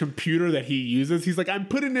the computer that he uses. He's like, I'm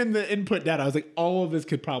putting in the input data. I was like, all of this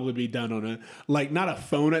could probably be done on like not a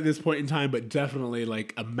phone at this point in time, but definitely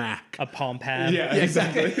like a Mac. A Palm Pad. Yeah,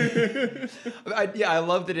 exactly. I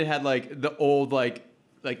love that it had like the old like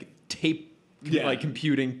tape Yeah. like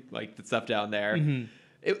computing like the stuff down there.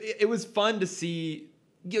 It was fun to see,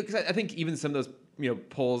 because I think even some of those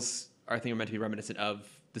polls are meant to be reminiscent of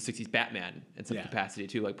the 60s Batman in some capacity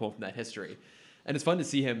too, like pulling from that history. And it's fun to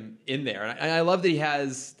see him in there. And I love that he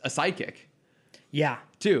has a sidekick Yeah.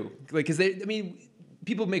 too. Like, because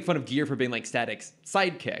people make fun of Gear for being like Static's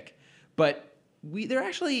sidekick, but they're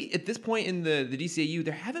actually, at this point in the DCAU,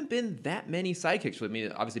 there haven't been that many sidekicks. I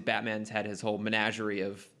mean, obviously Batman's had his whole menagerie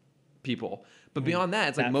of people, but beyond that,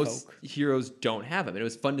 it's like most heroes don't have him. And it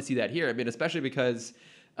was fun to see that here. I mean, especially because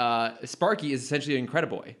Sparky is essentially an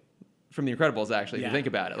Incrediboy from the Incredibles, actually, if you think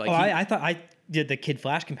about it. Like, I thought I did the Kid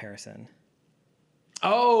Flash comparison.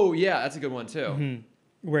 Oh, yeah, that's a good one, too.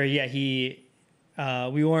 Where, we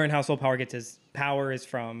learn how Soul Power gets his power is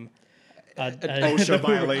from OSHA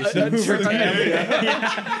violation. Hoover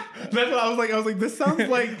Dam. That's what I was like, this sounds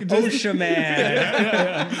like just, OSHA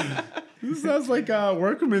man. this sounds like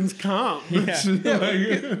Workman's Comp. Yeah.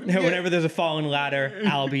 Like- Whenever there's a fallen ladder,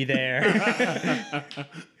 I'll be there.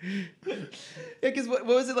 Yeah, because what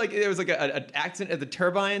was it like? There was like an accident at the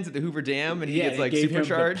turbines at the Hoover Dam, and he gets it like gave him the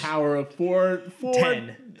supercharged. power of 10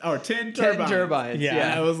 10 turbines. turbines. Yeah.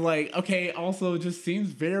 Yeah. I was like, okay, also just seems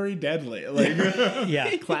very deadly. Like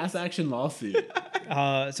Yeah. class action lawsuit.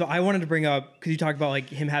 So I wanted to bring up, because you talked about like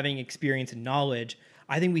him having experience and knowledge.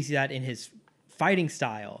 I think we see that in his fighting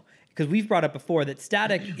style, because we've brought up before that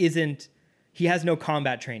Static he has no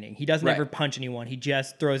combat training. He doesn't Right. ever punch anyone. He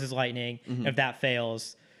just throws his lightning. And if that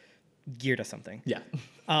fails, Gear does something. Yeah.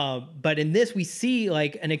 But in this, we see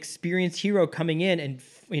like an experienced hero coming in and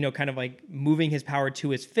kind of like moving his power to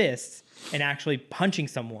his fists and actually punching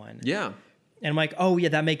someone. Yeah. And I'm like, oh yeah,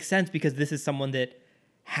 that makes sense, because this is someone that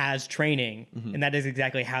has training, and that is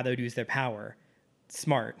exactly how they would use their power.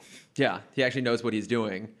 Smart. Yeah. He actually knows what he's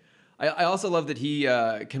doing. I also love that he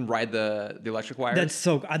can ride the electric wires. That's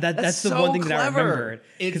so that's the so one thing that I clever. remembered.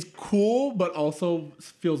 It's cool, but also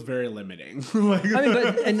feels very limiting. Like, I mean,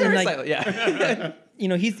 but and Very like slightly, yeah.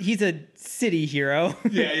 he's a city hero.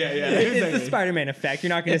 yeah. It's the exactly. Spider-Man effect. You're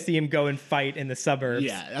not going to see him go and fight in the suburbs.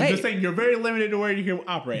 Yeah, I'm just saying you're very limited to where you can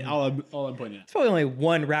operate. All I'm pointing out. It's probably only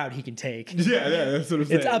one route he can take. Yeah, that's what I'm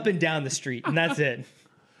saying. It's up and down the street, and that's it.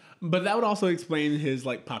 But that would also explain his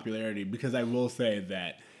like popularity, because I will say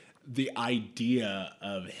that the idea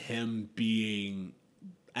of him being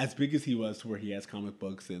as big as he was, to where he has comic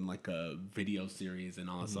books and like a video series and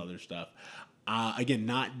all this other stuff. Again,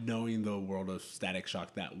 not knowing the world of Static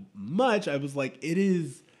Shock that much, I was like, it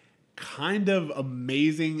is kind of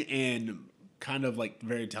amazing and kind of like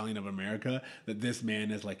very telling of America that this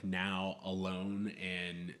man is like now alone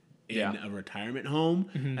and in a retirement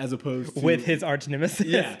home, as opposed to With his arch nemesis.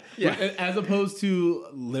 yeah, Yeah. as opposed to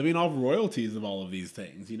living off royalties of all of these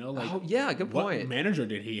things. Like, Oh, yeah, good what point. manager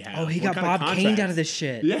did he have? Oh, he What got kind of Bob Caned out of contracts? this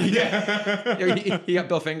shit. Yeah. he got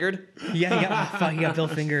Bill fingered. Yeah, he got Bill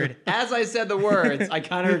fingered. As I said the words, I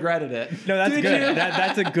kind of regretted it. No, that's Did good. you?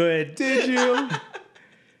 That's a good. Did you?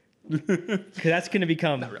 Because that's going to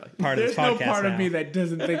become really. part of There's this no podcast part now. of me that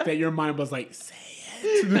doesn't think that your mind was like, say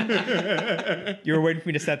it. You were waiting for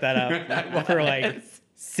me to set that up for like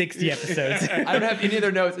 60 episodes. I don't have any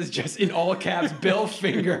other notes. It's just in all caps, Bill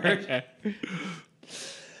fingered.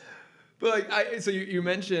 But like, so you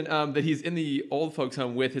mentioned that he's in the old folks'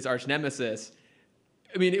 home with his arch nemesis.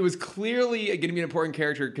 I mean, it was clearly going to be an important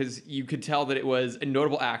character, because you could tell that it was a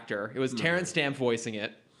notable actor. It was Terrence Stamp voicing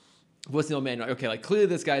it. What's the old man? Okay, like clearly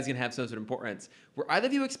this guy's going to have some sort of importance. Were either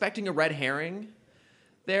of you expecting a red herring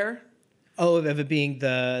there? Oh, of it being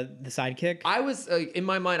the sidekick? I was in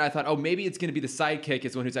my mind. I thought, oh, maybe it's going to be the sidekick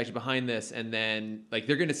is the one who's actually behind this, and then like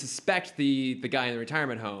they're going to suspect the guy in the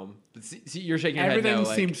retirement home. But see, you're shaking your Everything head no.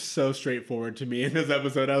 Like, seemed so straightforward to me in this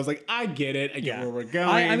episode. I was like, I get it. I get Yeah. where we're going.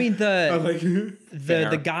 I mean, I was like,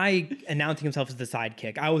 the guy announcing himself as the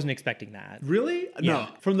sidekick, I wasn't expecting that. really? Yeah. No.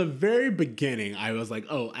 From the very beginning, I was like,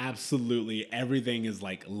 oh, absolutely. Everything is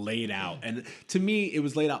like laid out. And to me, it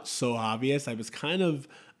was laid out so obvious. I was kind of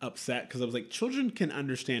upset because I was like, children can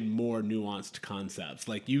understand more nuanced concepts.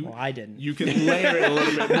 Like Well, I didn't. You can layer it a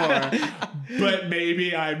little bit more, but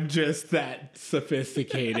maybe I'm just that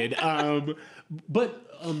sophisticated. But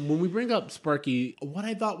when we bring up Sparky, what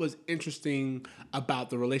I thought was interesting about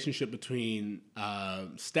the relationship between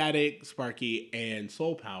Static, Sparky, and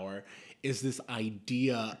Soul Power is this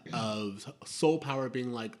idea of Soul Power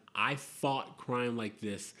being like, I fought crime like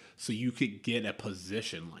this so you could get a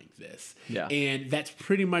position like this. Yeah. And that's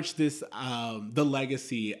pretty much this, the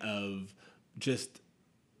legacy of just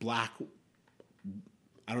Black,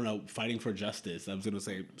 I don't know, fighting for justice. I was going to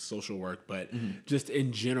say social work, but just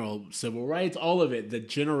in general, civil rights, all of it, the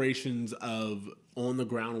generations of on the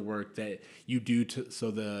ground work that you do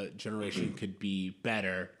so the generation could be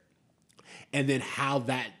better. And then how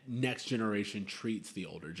that next generation treats the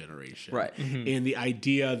older generation. Right. And the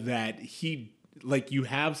idea that you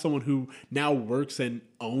have someone who now works and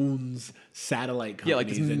owns satellite companies. Yeah, like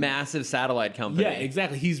this massive satellite company. Yeah,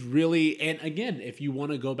 exactly. He's really, and again, if you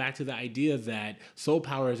want to go back to the idea that Soul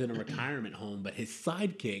Power is in a retirement home, but his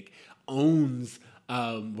sidekick owns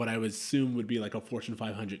what I would assume would be like a Fortune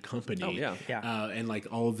 500 company. Oh, yeah. Yeah. And like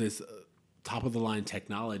all of this top of the line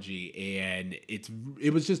technology, and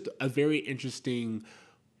it was just a very interesting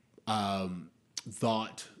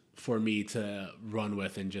thought for me to run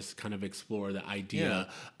with and just kind of explore the idea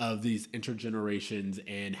of these intergenerations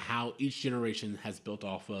and how each generation has built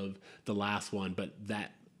off of the last one, but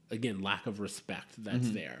that again, lack of respect that's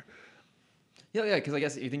there. Yeah, because I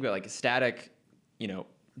guess if you think about like Static,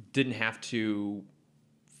 didn't have to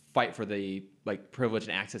fight for the like privilege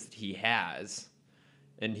and access that he has,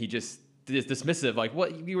 and he just is dismissive. Like,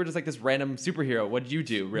 what? You were just like this random superhero. What did you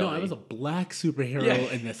do? Really? No, I was a Black superhero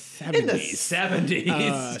in the 70s. In the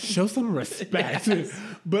 70s. Show some respect.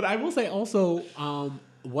 But I will say also,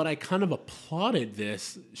 what I kind of applauded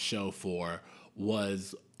this show for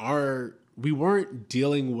was we weren't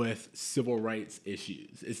dealing with civil rights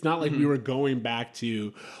issues. It's not like we were going back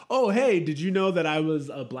to, oh, hey, did you know that I was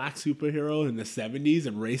a Black superhero in the 70s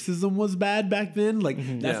and racism was bad back then? Like,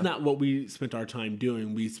 that's not what we spent our time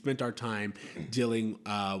doing. We spent our time dealing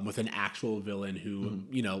with an actual villain who,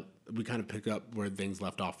 we kind of pick up where things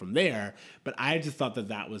left off from there. But I just thought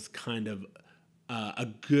that was kind of a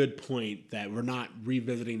good point, that we're not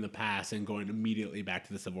revisiting the past and going immediately back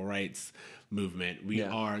to the civil rights movement. We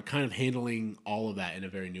are kind of handling all of that in a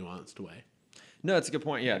very nuanced way. No, that's a good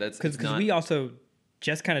point. Yeah, that's because we also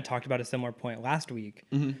just kind of talked about a similar point last week.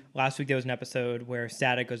 Last week there was an episode where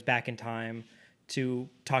Static goes back in time to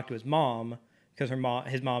talk to his mom because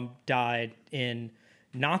his mom died in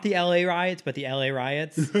not the LA riots, but the LA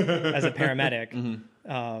riots as a paramedic,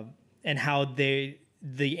 and how the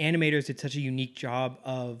animators did such a unique job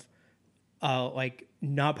of like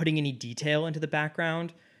not putting any detail into the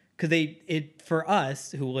background, because for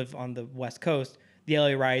us who live on the West Coast, the LA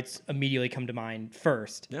riots immediately come to mind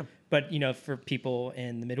first. Yeah. But for people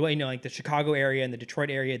in the Midway, like the Chicago area and the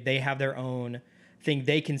Detroit area, they have their own thing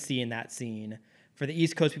they can see in that scene. For the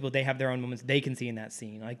East Coast people, they have their own moments they can see in that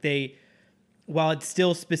scene. Like while it's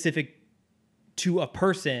still specific to a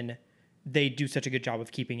person, they do such a good job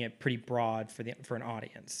of keeping it pretty broad for an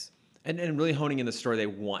audience. And really honing in the story they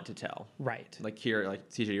want to tell. Right. Like here, like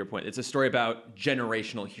TJ, to your point, it's a story about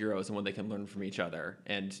generational heroes and what they can learn from each other.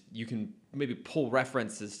 And you can maybe pull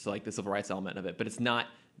references to like the civil rights element of it, but it's not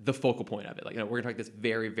the focal point of it. Like, we're going to talk this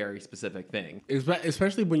very, very specific thing.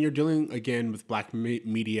 Especially when you're dealing, again, with Black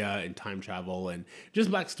media and time travel and just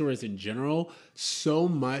Black stories in general, so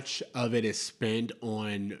much of it is spent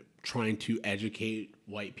on trying to educate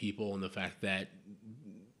white people on the fact that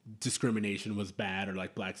discrimination was bad, or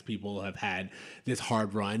like Black people have had this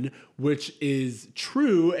hard run, which is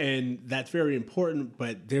true, and that's very important,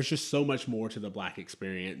 but there's just so much more to the Black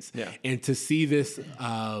experience. Yeah. And to see this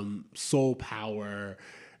Soul Power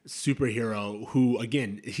superhero who,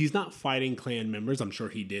 again, he's not fighting Klan members. I'm sure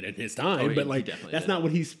he did in his time, but like that's not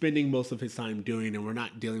what he's spending most of his time doing, and we're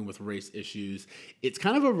not dealing with race issues. It's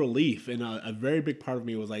kind of a relief, and a very big part of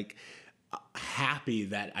me was like happy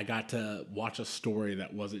that I got to watch a story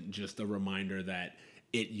that wasn't just a reminder that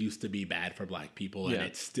it used to be bad for Black people and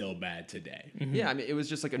it's still bad today. Yeah, I mean, it was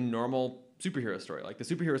just like a normal superhero story. Like the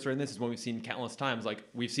superhero story in this is one we've seen countless times. Like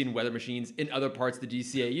we've seen weather machines in other parts of the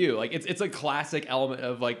DCAU. Like it's a classic element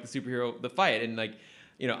of like the superhero, the fight, and like,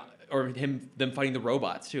 or them fighting the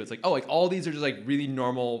robots too. It's like, oh, like all these are just like really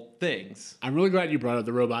normal things. I'm really glad you brought up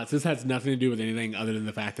the robots. This has nothing to do with anything other than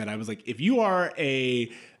the fact that I was like, if you are a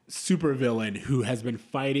supervillain who has been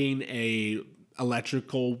fighting a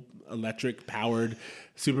electrical electric powered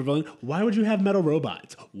supervillain. Why would you have metal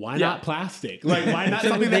robots? Why not plastic? Like, why not So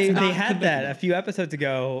something they that's not had that a few episodes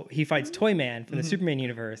ago. He fights Toyman from the Superman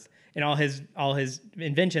universe, and all his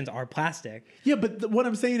inventions are plastic. Yeah, but what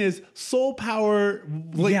I'm saying is soul power,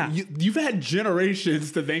 like Yeah. you've had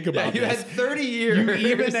generations to think about You this. had 30 years. You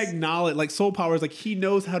even acknowledge, like, soul power is like he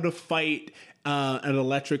knows how to fight an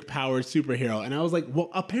electric powered superhero. And I was like,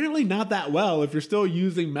 well, apparently not that well if you're still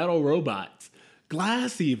using metal robots.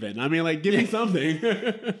 Glass even. I mean, like, give me something.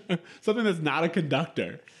 Something that's not a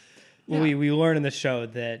conductor. Well, we learn in the show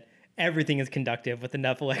that everything is conductive with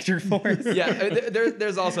enough electric force.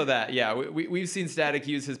 There's also that. Yeah, we've seen Static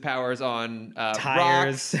use his powers on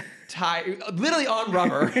Tires. rocks, literally on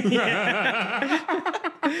rubber.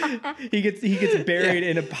 He gets buried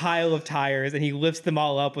in a pile of tires, and he lifts them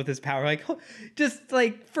all up with his power. Like, just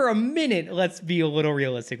like for a minute, let's be a little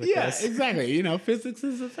realistic with Yeah, this. exactly. You know, physics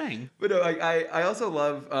is a thing. But no, like, I also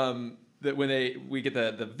love that when we get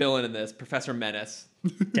the villain in this, Professor Menace.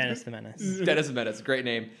 Dennis the Menace. Dennis the Menace, great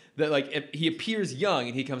name. That like if he appears young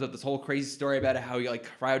and he comes up with this whole crazy story about how he like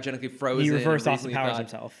cryogenically frozen. He reverse and Austin basically powers thought-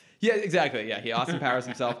 himself. Yeah, exactly. Yeah, he Austin powers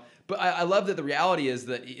himself. But I love that the reality is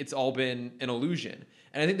that it's all been an illusion.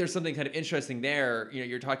 And I think there's something kind of interesting there. You know,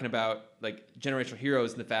 you're talking about like generational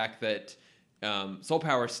heroes and the fact that Soul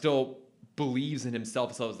Power still believes in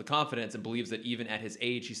himself, still has the confidence, and believes that even at his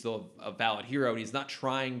age, he's still a valid hero, and he's not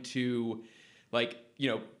trying to like, you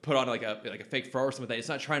know, put on like a fake fro or something like that. It's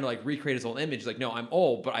not trying to like recreate his old image. He's like, no, I'm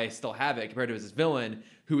old, but I still have it, compared to his villain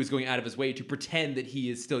who is going out of his way to pretend that he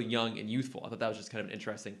is still young and youthful. I thought that was just kind of an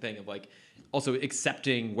interesting thing of like also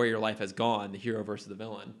accepting where your life has gone, the hero versus the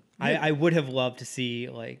villain. I would have loved to see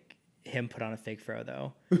like him put on a fake fro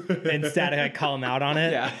though, and Static like call him out on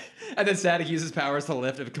it. Yeah. And then Static uses powers to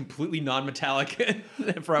lift a completely non-metallic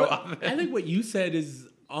fro off of it. I think what you said is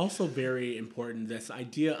also very important. This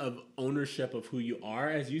idea of ownership of who you are,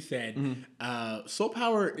 as you said, Soul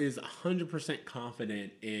Power is 100%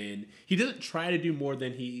 confident in. He doesn't try to do more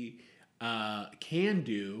than he can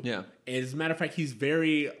do. Yeah. As a matter of fact, he's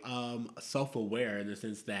very self-aware in the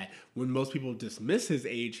sense that when most people dismiss his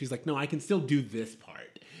age, he's like, no, I can still do this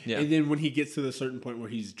part. Yeah. And then when he gets to the certain point where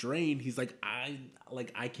he's drained, he's like, I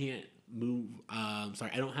can't move. I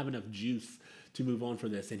don't have enough juice to move on for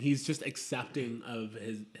this. And he's just accepting of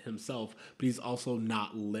himself, but he's also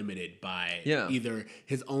not limited by either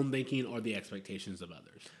his own thinking or the expectations of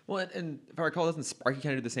others. Well, and if I recall, doesn't Sparky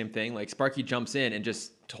kind of do the same thing? Like Sparky jumps in and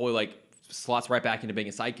just totally like slots right back into being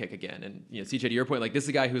a sidekick again. And you know, CJ, to your point, like this is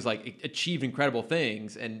a guy who's like achieved incredible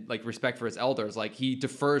things and like respect for his elders. Like he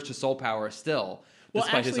defers to Soul Power still,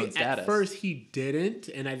 despite his own status. At first he didn't,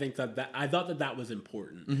 and I think that I thought that was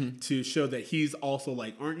important to show that he's also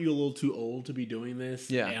like, aren't you a little too old to be doing this?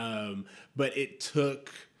 Yeah. But it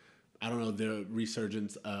took, I don't know, the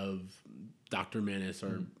resurgence of Dr. Menace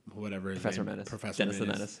or whatever his Professor name, Menace. Professor Dennis the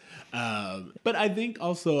Menace. But I think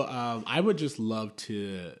also I would just love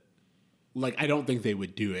to. Like, I don't think they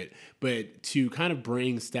would do it, but to kind of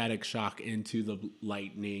bring Static Shock into the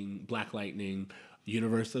Black Lightning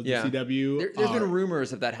universe of the CW. There's been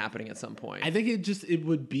rumors of that happening at some point. I think it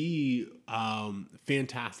would be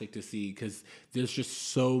fantastic to see because there's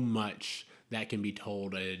just so much that can be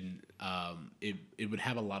told, and it would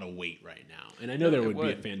have a lot of weight right now. And I know there would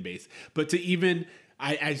be a fan base, but to even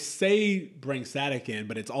I say bring Static in,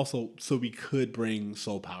 but it's also so we could bring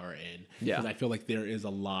Soul Power in. Yeah. Because I feel like there is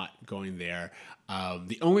a lot going there.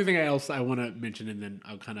 The only thing else I want to mention, and then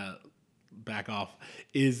I'll kind of back off,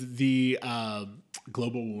 is the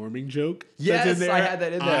global warming joke. Yes, that's in there. I had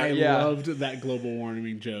that in there. I loved that global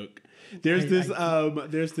warming joke. There's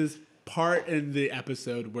this part in the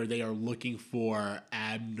episode where they are looking for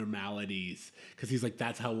abnormalities because he's like,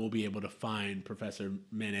 that's how we'll be able to find Professor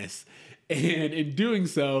Menace. And in doing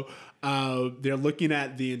so, they're looking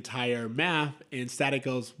at the entire map, and Static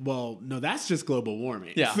goes, well, no, that's just global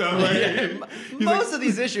warming. Yeah. So, like, Most of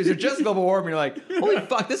these issues are just global warming. You're like, holy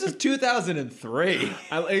fuck, this is 2003.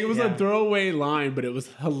 it was a throwaway line, but it was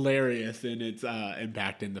hilarious in its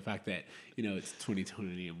impact and the fact that, you know, it's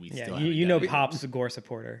 2020 and we still haven't you know done it. Pop's a Gore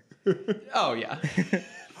supporter. Oh, yeah.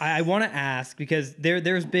 I want to ask because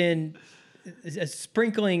there's been a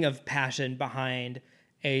sprinkling of passion behind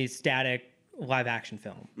a Static live action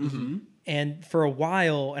film. And for a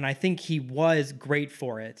while, and I think he was great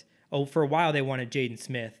for it. Oh, for a while they wanted Jaden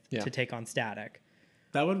Smith to take on Static.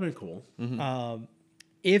 That would have been cool.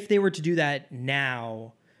 If they were to do that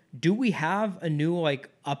now, do we have a new like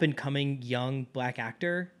up and coming young black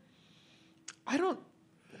actor? I don't.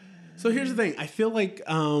 So here's the thing. I feel like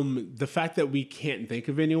the fact that we can't think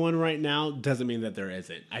of anyone right now doesn't mean that there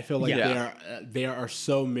isn't. I feel like there are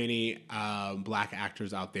so many black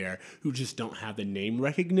actors out there who just don't have the name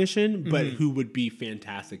recognition, but who would be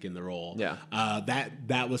fantastic in the role. Yeah.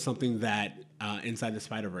 That was something that Inside the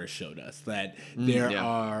Spider-Verse showed us, that there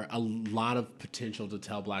are a lot of potential to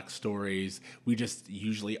tell black stories. We just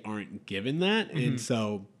usually aren't given that. And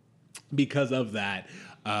so because of that,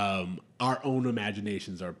 our own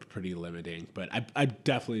imaginations are pretty limiting, but I'm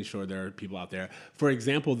definitely sure there are people out there. For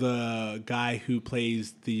example, the guy who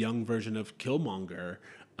plays the young version of Killmonger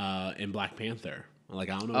in Black Panther.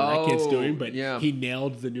 Like, I don't know what that kid's doing, but he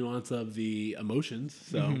nailed the nuance of the emotions.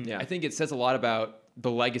 So Yeah, I think it says a lot about the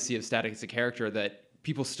legacy of Static as a character, that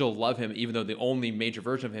people still love him, even though the only major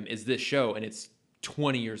version of him is this show, and it's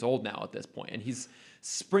 20 years old now at this point, and he's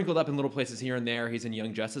sprinkled up in little places here and there. He's in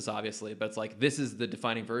Young Justice, obviously, but it's like, this is the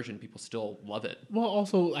defining version. People still love it. Well,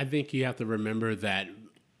 also, I think you have to remember that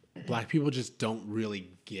black people just don't really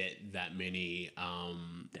get that many.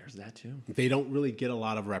 There's that too. They don't really get a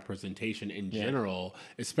lot of representation in general,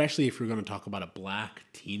 especially if you're going to talk about a black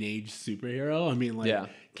teenage superhero. I mean, like,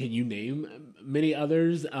 can you name many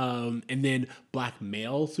others? And then black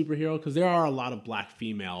male superhero, because there are a lot of black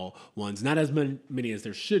female ones, not as many as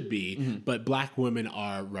there should be, but black women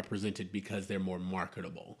are represented because they're more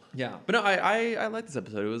marketable. Yeah, but no, I like this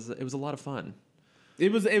episode. It was a lot of fun.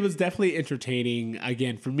 It was definitely entertaining.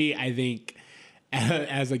 Again, for me, I think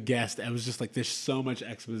as a guest, I was just like, there's so much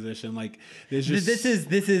exposition. Like, there's just this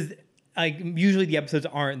is like, usually the episodes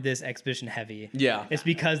aren't this exposition heavy. Yeah, it's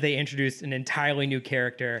because they introduced an entirely new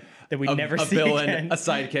character that we never see a villain, again. a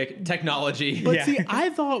sidekick, technology. But see, I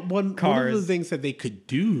thought one of the things that they could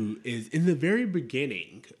do is, in the very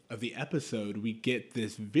beginning of the episode, we get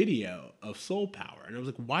this video of Soul Power. And I was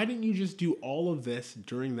like, why didn't you just do all of this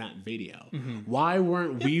during that video? Why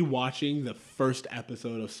weren't we watching the first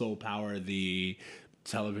episode of Soul Power, the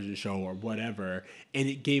television show or whatever, and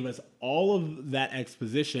it gave us all of that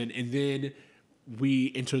exposition, and then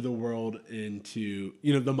we enter the world into,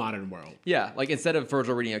 the modern world. Yeah, like, instead of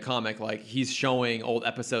Virgil reading a comic, like, he's showing old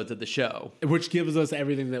episodes of the show. Which gives us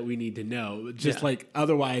everything that we need to know. Just like,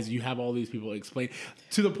 otherwise you have all these people explain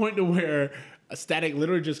to the point to where Static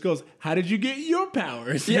literally just goes, how did you get your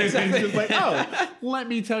powers? Yeah, exactly. And it's just like, oh, let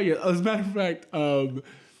me tell you. As a matter of fact,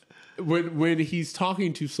 when he's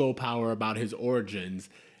talking to Soul Power about his origins,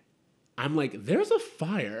 I'm like, there's a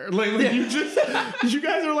fire. Like you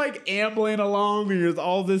guys are like ambling along, and there's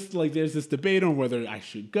all this, like, there's this debate on whether I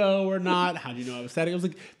should go or not. How do you know I was Static? I was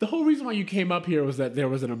like, the whole reason why you came up here was that there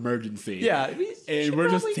was an emergency. Yeah. And we're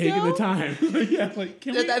just taking the time.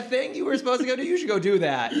 That thing you were supposed to go do, you should go do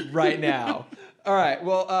that right now. All right.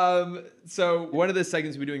 Well, so one of the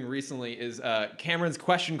segments we've been doing recently is Cameron's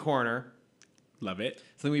Question Corner. Love it.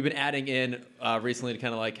 Something we've been adding in recently to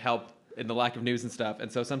kind of like help in the lack of news and stuff.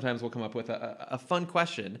 And so sometimes we'll come up with a fun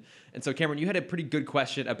question. And so, Cameron, you had a pretty good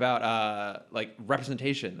question about like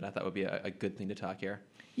representation that I thought would be a good thing to talk here.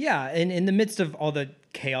 Yeah, and in the midst of all the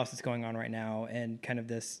chaos that's going on right now, and kind of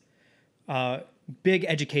this big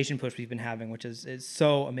education push we've been having, which is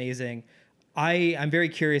so amazing, I'm very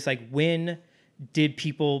curious, like, when did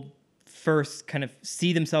people first kind of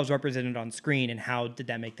see themselves represented on screen, and how did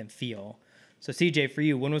that make them feel? So, CJ, for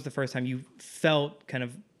you, when was the first time you felt kind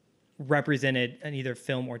of represented in either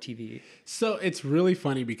film or TV? So it's really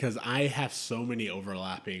funny because I have so many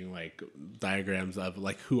overlapping, like, diagrams of,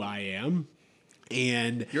 like, who I am.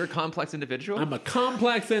 And you're a complex individual? I'm a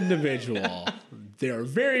complex individual. There are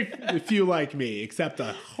very few like me, except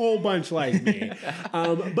a whole bunch like me.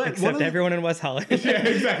 But except everyone in West Hollywood. Yeah,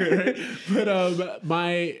 exactly. Right?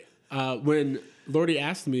 But when Lordy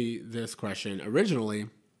asked me this question originally,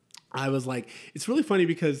 I was like, it's really funny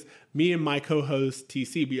because me and my co-host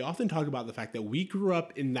TC, we often talk about the fact that we grew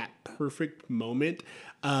up in that perfect moment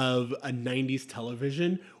of a 90s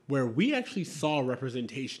television where we actually saw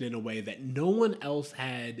representation in a way that no one else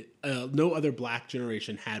had, no other black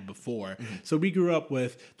generation had before. Mm-hmm. So we grew up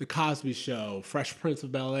with The Cosby Show, Fresh Prince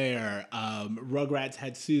of Bel-Air, Rugrats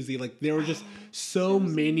had Susie. Like, there were just so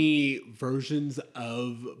many versions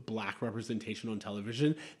of black representation on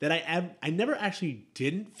television that I never actually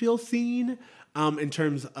didn't feel seen in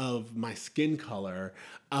terms of my skin color.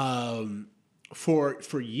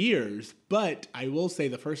 For years, but I will say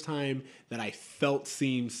the first time that I felt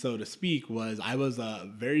seen, so to speak, was I was a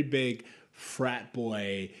very big frat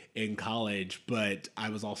boy in college, but I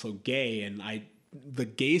was also gay, and the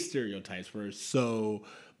gay stereotypes were so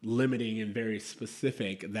limiting and very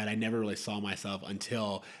specific that I never really saw myself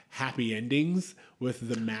until Happy Endings with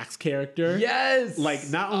the Max character. Yes. Like,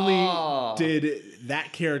 not only did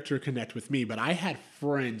that character connect with me, but I had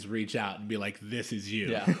friends reach out and be like, "This is you,"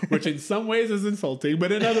 Yeah. which in some ways is insulting,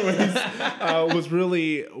 but in other ways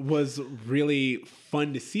was really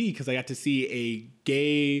fun to see, because I got to see a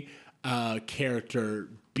gay character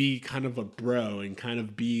be kind of a bro and kind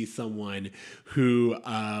of be someone who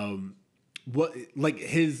what, like,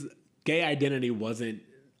 his gay identity wasn't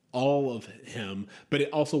all of him, but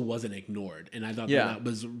it also wasn't ignored. And I thought that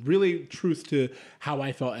was really truth to how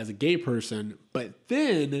I felt as a gay person. But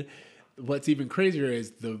then what's even crazier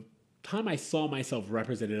is the time I saw myself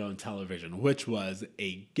represented on television, which was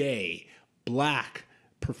a gay, black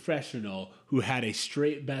professional who had a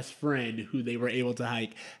straight best friend who they were able to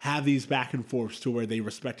have these back and forths to where they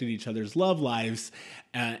respected each other's love lives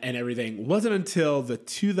and everything. It wasn't until the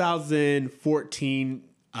 2014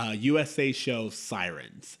 USA show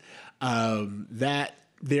Sirens that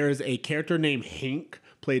there's a character named Hank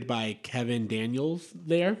played by Kevin Daniels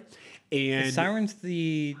there. And Is Sirens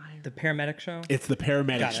the paramedic show? It's the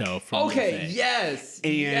paramedic show from Okay, USA. yes.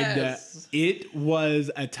 And yes. it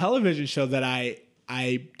was a television show that I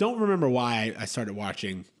don't remember why I started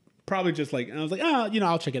watching. Probably just like, I was like, oh,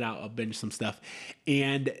 I'll check it out. I'll binge some stuff.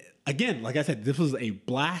 And again, like I said, this was a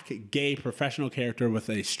black, gay, professional character with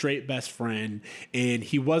a straight best friend. And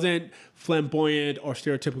he wasn't flamboyant or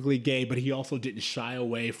stereotypically gay, but he also didn't shy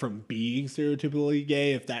away from being stereotypically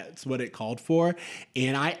gay, if that's what it called for.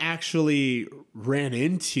 And I actually ran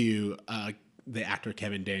into the actor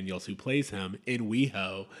Kevin Daniels, who plays him in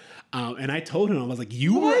WeHo. And I told him, I was like,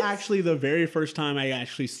 you were actually the very first time I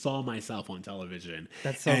actually saw myself on television.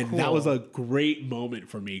 That's so and cool. that was a great moment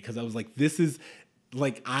for me, because I was like, this is,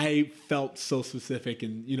 like, I felt so specific.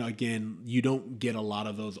 And, again, you don't get a lot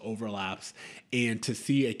of those overlaps. And to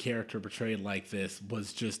see a character portrayed like this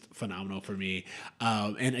was just phenomenal for me.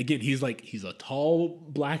 And again, he's a tall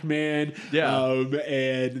black man. Yeah.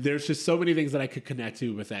 And there's just so many things that I could connect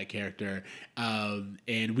to with that character.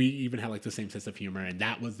 And we even had like the same sense of humor. And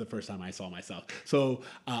that was the first time I saw myself. So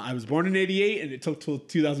I was born in 88 and it took till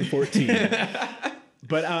 2014.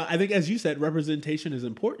 But I think, as you said, representation is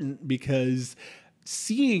important, because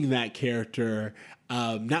seeing that character,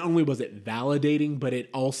 not only was it validating, but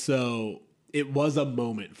it was a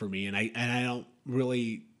moment for me. And I don't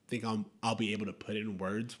really think I'll be able to put in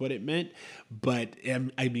words what it meant, but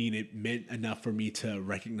I mean, it meant enough for me to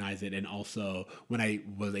recognize it. And also, when I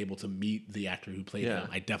was able to meet the actor who played him,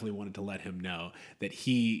 I definitely wanted to let him know that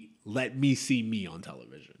he let me see me on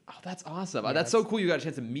television. Oh, that's awesome. That's so cool you got a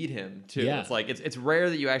chance to meet him too. Yeah. It's like it's rare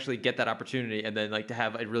that you actually get that opportunity, and then like to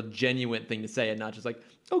have a real genuine thing to say, and not just like,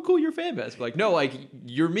 oh cool, you're famous. But like, no, like,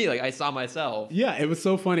 you're me. Like, I saw myself. Yeah, it was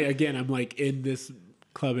so funny. Again, I'm like in this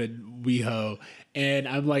club in WeHo, and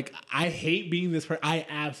I'm like, I hate being this person. I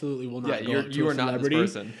absolutely will not go up to you a are not celebrity.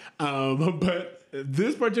 this person. But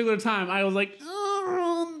this particular time, I was like, do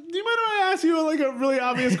you mind if I ask you like a really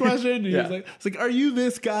obvious question? And he was like, it's like, are you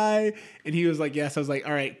this guy? And he was like, yes. I was like,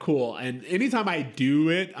 all right, cool. And anytime I do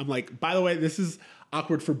it, I'm like, by the way, this is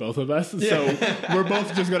awkward for both of us, so we're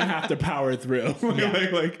both just gonna have to power through.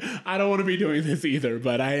 like I don't want to be doing this either,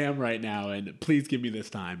 but I am right now, and please give me this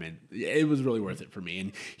time. And it was really worth it for me,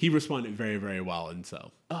 and he responded very, very well. And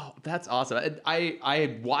so, oh, that's awesome. I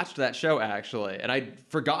had watched that show actually, and I'd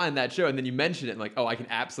forgotten that show, and then you mentioned it, and like, oh, I can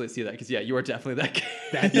absolutely see that, because you are definitely that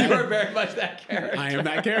character. You are very much that character. I am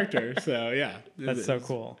that character. So yeah, That's so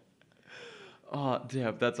cool. Oh,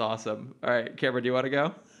 damn, that's awesome. All right, Cameron, do you want to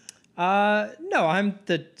go? No, I'm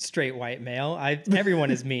the straight white male. Everyone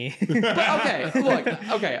is me. But okay, look,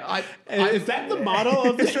 okay. Is that the motto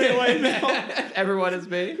of the straight white male? Everyone is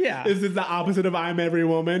me. Yeah. Is it the opposite of I'm every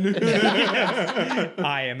woman?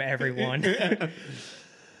 I am everyone. Okay,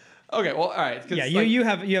 well, all right. Yeah, you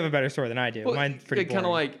have a better story than I do. Well, Mine's pretty kind of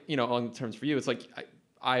boring. like, on terms for you, it's like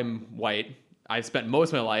I'm white. I've spent most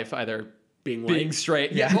of my life either being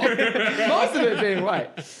straight. Yeah, most of it being white.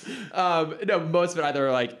 No, most of it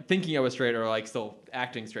either like thinking I was straight or like still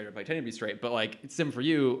acting straight or pretending to be straight. But like, it's similar for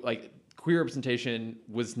you, like queer representation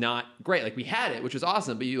was not great. Like, we had it, which was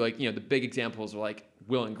awesome, but the big examples were like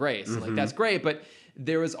Will and Grace, and like that's great, but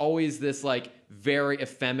there was always this like very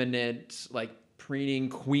effeminate, like preening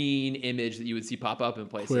queen image that you would see pop up in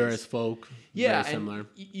places. Queer as folk. Yeah, very similar. and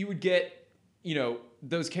you would get,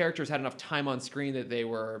 those characters had enough time on screen that they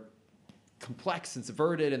were complex and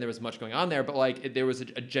subverted, and there was much going on there, but like there was a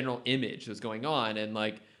general image that was going on, and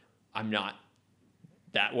like I'm not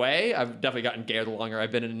that way. I've definitely gotten gayer the longer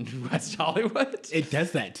I've been in West Hollywood. It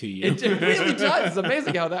does that to you. It really does. It's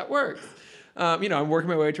amazing how that works. I'm working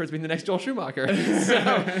my way towards being the next Joel Schumacher.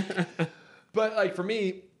 So, but like for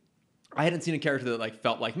me, I hadn't seen a character that like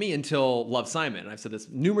felt like me until Love, Simon. I've said this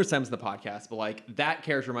numerous times in the podcast, but like that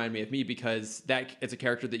character reminded me of me because it's a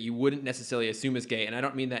character that you wouldn't necessarily assume is gay, and I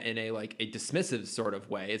don't mean that in a dismissive sort of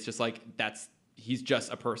way. It's just like he's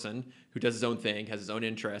just a person who does his own thing, has his own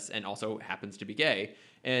interests, and also happens to be gay.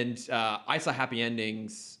 And I saw Happy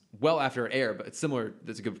Endings well after it aired, but it's similar.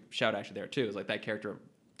 There's a good shout actually there too. It's like that character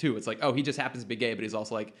too. It's like, oh, he just happens to be gay, but he's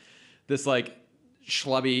also like this like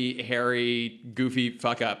schlubby, hairy, goofy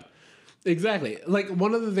fuck up. Exactly. Like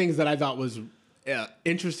one of the things that I thought was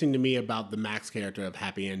interesting to me about the Max character of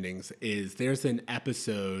Happy Endings is there's an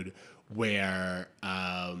episode where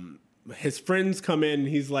his friends come in.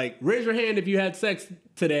 He's like, raise your hand if you had sex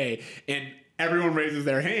today. And everyone raises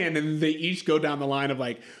their hand and they each go down the line of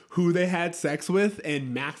like who they had sex with.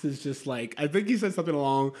 And Max is just like, I think he said something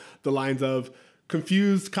along the lines of,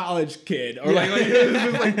 confused college kid, or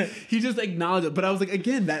he just acknowledged it. But I was like,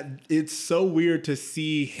 again, that it's so weird to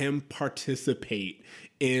see him participate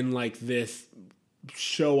in like this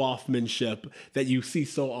show offmanship that you see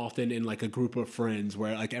so often in like a group of friends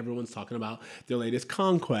where like everyone's talking about their latest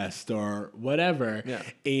conquest or whatever. Yeah.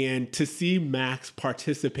 And to see Max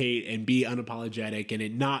participate and be unapologetic and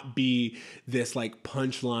it not be this like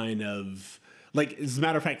punchline of like, as a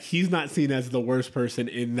matter of fact, he's not seen as the worst person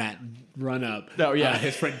in that run-up. Oh, yeah.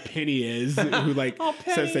 His friend Penny is, who, like,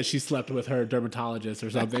 says that she slept with her dermatologist or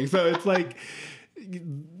something. So it's like,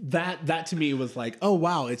 that to me was like, oh,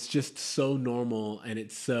 wow, it's just so normal and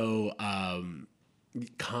it's so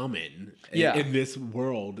common in this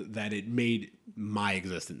world that it made my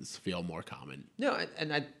existence feel more common. No,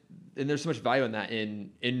 and there's so much value in that,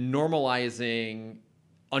 in normalizing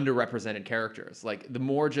underrepresented characters. Like, the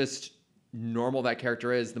more just normal that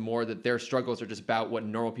character is, the more that their struggles are just about what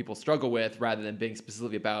normal people struggle with rather than being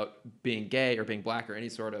specifically about being gay or being black or any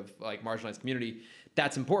sort of like marginalized community.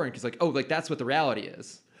 That's important because like, oh, like that's what the reality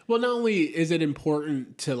is. Well, not only is it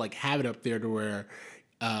important to like have it up there to where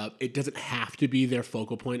it doesn't have to be their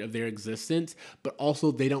focal point of their existence, but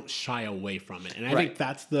also they don't shy away from it. And I think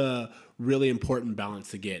that's the really important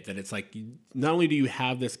balance to get, that it's like, not only do you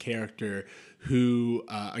have this character who,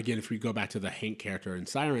 again, if we go back to the Hank character in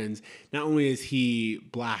Sirens, not only is he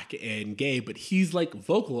black and gay, but he's like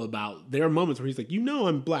vocal about, there are moments where he's like,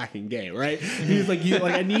 I'm black and gay, right? He's like,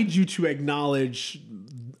 I need you to acknowledge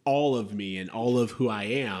all of me and all of who I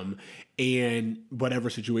am and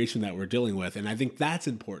whatever situation that we're dealing with. And I think that's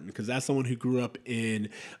important because that's someone who grew up in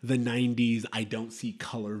the 90s, I don't see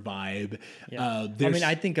color vibe. Yeah.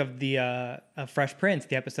 I think of the Fresh Prince,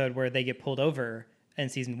 the episode where they get pulled over in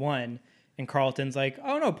season 1 and Carlton's like,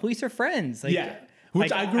 oh no, police are friends. Like, yeah.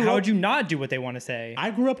 Which how would you not do what they want to say?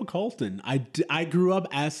 I grew up a Carlton. I grew up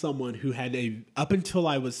as someone who had up until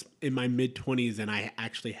I was in my mid-20s and I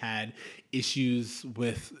actually had issues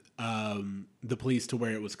with the police to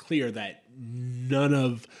where it was clear that none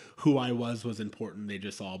of who I was important. They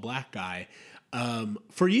just saw a black guy.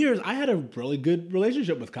 For years, I had a really good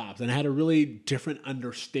relationship with cops and I had a really different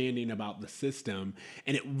understanding about the system.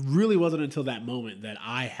 And it really wasn't until that moment that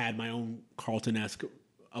I had my own Carlton-esque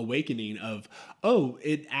awakening of, oh,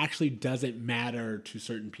 it actually doesn't matter to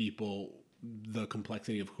certain people the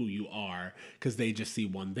complexity of who you are because they just see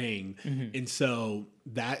one thing. Mm-hmm. And so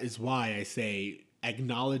that is why I say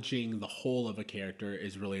acknowledging the whole of a character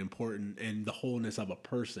is really important and the wholeness of a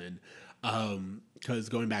person. Because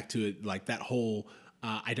going back to it, like that whole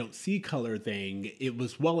I don't see color thing, it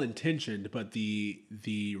was well intentioned, but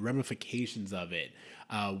the ramifications of it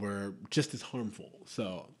were just as harmful.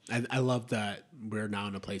 So I love that we're now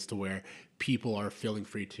in a place to where people are feeling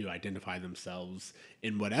free to identify themselves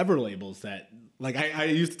in whatever labels that, like I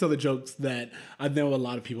used to tell the jokes that I know a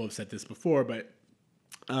lot of people have said this before, but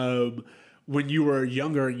when you were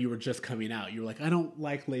younger and you were just coming out, you were like, I don't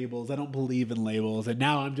like labels. I don't believe in labels. And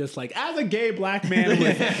now I'm just like, as a gay black man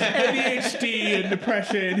with ADHD and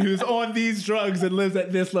depression who's on these drugs and lives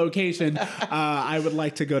at this location, I would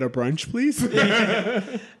like to go to brunch, please.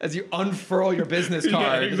 As you unfurl your business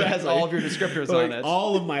card, it has all of your descriptors on it.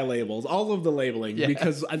 All of my labels, all of the labeling,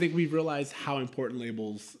 because I think we've realized how important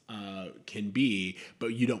labels can be,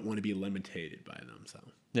 but you don't want to be limited by them. So.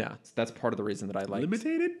 Yeah, that's part of the reason that I like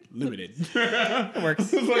limited. It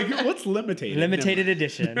works. Like, what's limited? Limited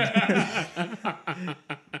edition.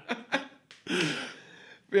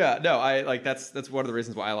 Yeah, no, I like that's one of the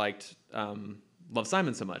reasons why I liked Love,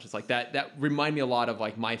 Simon so much. It's like that reminded me a lot of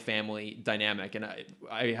like my family dynamic, and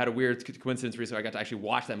I had a weird coincidence recently. I got to actually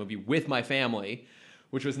watch that movie with my family,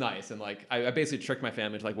 which was nice. And like I basically tricked my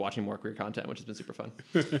family into like watching more queer content, which has been super fun.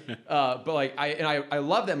 But like I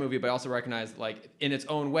love that movie, but I also recognize like in its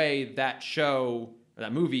own way that show.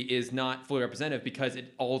 That movie is not fully representative because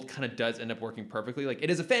it all kind of does end up working perfectly. Like it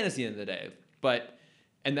is a fantasy at the end of the day,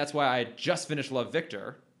 and that's why I just finished Love,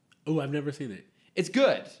 Victor. Oh, I've never seen it. It's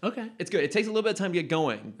good. Okay. It's good. It takes a little bit of time to get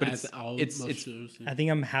going, but it's I think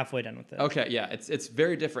I'm halfway done with it. okay. Yeah, it's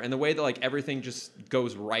very different, and the way that like everything just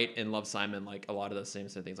goes right in Love, Simon, like a lot of those same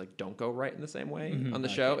things like don't go right in the same way on the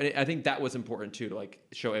show, and I think that was important too to like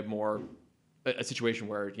show a situation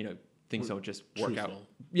where things don't just work out. Truthful.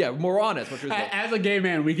 Yeah, more honest. More truthful. As a gay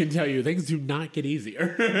man, we can tell you things do not get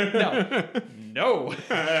easier. No.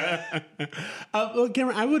 Well,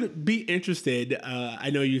 Cameron, I would be interested. I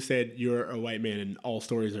know you said you're a white man and all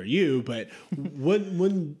stories are you, but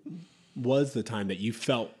when was the time that you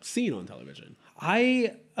felt seen on television?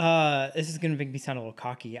 This is gonna make me sound a little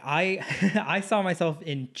cocky. I saw myself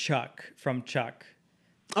in Chuck from Chuck.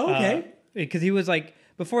 Oh, okay. Because he was like,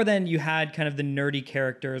 before then you had kind of the nerdy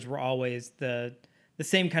characters were always the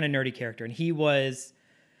same kind of nerdy character, and he was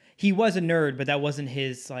a nerd, but that wasn't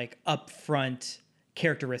his like upfront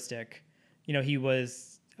characteristic.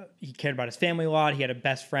 He cared about his family a lot. He had a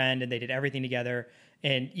best friend, and they did everything together.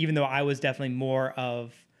 And even though I was definitely more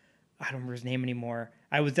of, I don't remember his name anymore,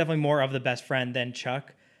 I was definitely more of the best friend than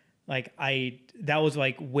Chuck. Like that was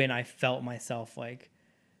like when I felt myself like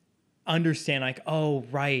understand like, oh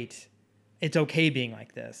right, it's okay being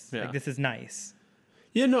like this. Yeah. Like this is nice.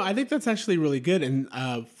 Yeah, no, I think that's actually really good. And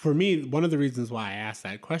for me, one of the reasons why I asked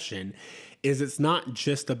that question is it's not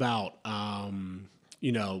just about,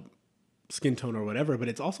 skin tone or whatever, but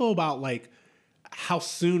it's also about like how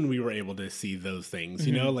soon we were able to see those things.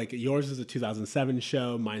 Like yours is a 2007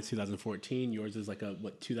 show, mine's 2014. Yours is like a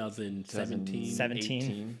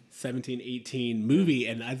 2017, 17, 18 movie.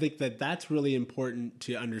 And I think that that's really important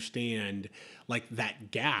to understand, like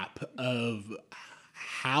that gap of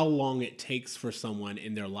how long it takes for someone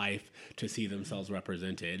in their life to see themselves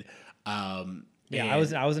represented. I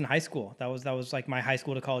was in high school. That was like my high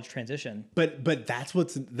school to college transition. But that's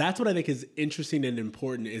what I think is interesting and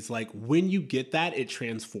important is like when you get that, it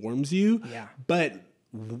transforms you. Yeah. But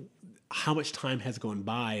how much time has gone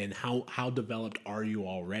by and how developed are you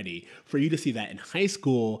already for you to see that in high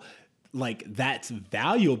school? Like that's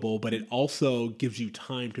valuable, but it also gives you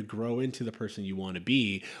time to grow into the person you want to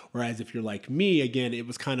be. Whereas if you're like me, again, it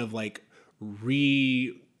was kind of like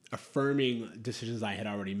reaffirming decisions I had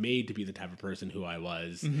already made to be the type of person who I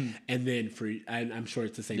was. Mm-hmm. And then and I'm sure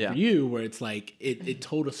it's the same for you, where it's like it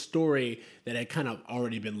told a story that had kind of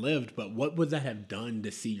already been lived, but what would that have done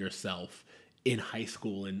to see yourself in high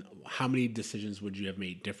school, and how many decisions would you have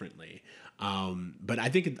made differently? But I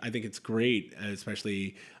think it's great,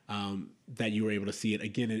 especially that you were able to see it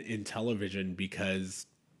again in television, because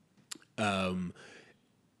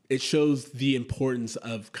it shows the importance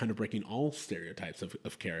of kind of breaking all stereotypes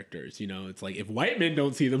of characters. It's like if white men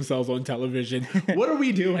don't see themselves on television, what are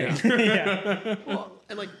we doing? Yeah. Well,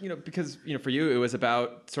 and like because for you it was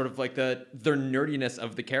about sort of like their nerdiness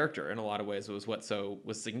of the character in a lot of ways was what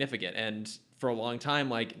was significant, and for a long time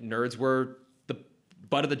like nerds were the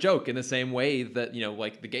butt of the joke in the same way that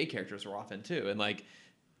like the gay characters were often too, and like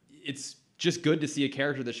it's just good to see a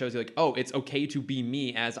character that shows you like, oh, it's okay to be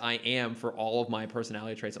me as I am for all of my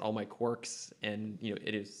personality traits and all my quirks and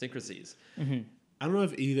idiosyncrasies. Mm-hmm. I don't know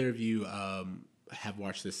if either of you have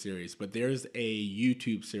watched this series, but there's a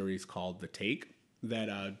YouTube series called The Take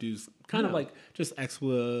that does kind of like just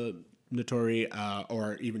explanatory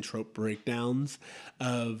or even trope breakdowns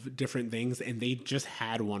of different things, and they just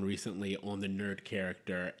had one recently on the nerd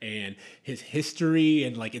character and his history,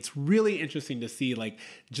 and like it's really interesting to see like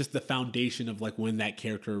just the foundation of like when that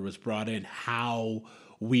character was brought in, how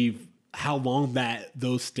long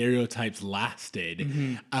those stereotypes lasted,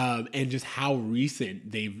 mm-hmm. And just how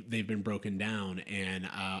recent they've been broken down. And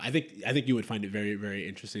I think you would find it very, very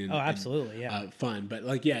interesting. Oh, absolutely, and, fun. But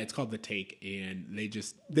like, it's called The Take, and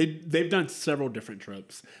they've done several different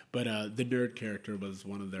tropes, but the nerd character was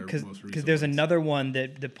one of their most recent. Because there's another one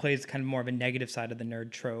that plays kind of more of a negative side of the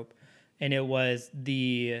nerd trope, and it was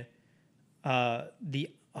the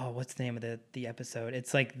what's the name of the episode?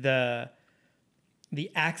 It's like the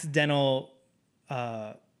accidental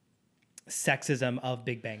sexism of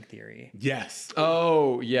Big Bang Theory. Yes.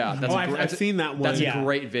 Oh yeah, I've seen that one. That's a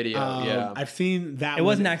great video. Yeah, I've seen that. It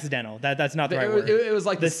wasn't accidental. That's not the right word. It was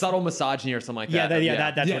like the subtle misogyny or something like that.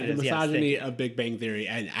 That's what it is. The misogyny of Big Bang Theory,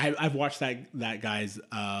 and I've watched that guy's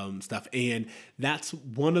stuff, and that's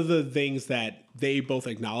one of the things that they both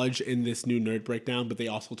acknowledge in this new nerd breakdown. But they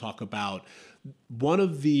also talk about one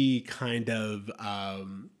of the kind of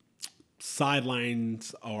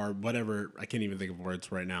sidelines or whatever, I can't even think of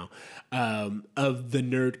words right now, of the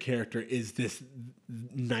nerd character is this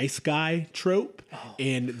nice guy trope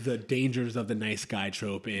and the dangers of the nice guy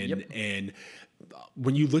trope. And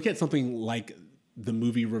when you look at something like the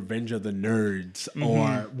movie Revenge of the Nerds,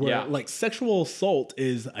 or where like sexual assault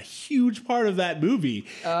is a huge part of that movie,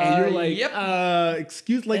 and you're like,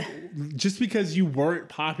 excuse, like, just because you weren't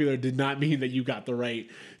popular did not mean that you got the right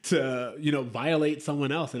to, you know, violate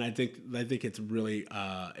someone else. And I think it's really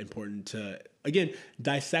important to, again,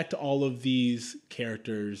 dissect all of these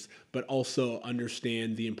characters, but also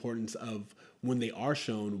understand the importance of when they are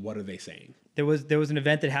shown, what are they saying? There was an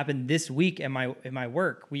event that happened this week at my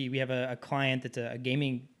work. We have a client that's a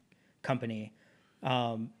gaming company,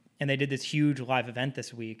 and they did this huge live event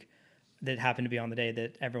this week that happened to be on the day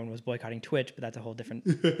that everyone was boycotting Twitch, but that's a whole different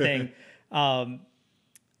thing.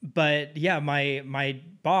 But yeah, my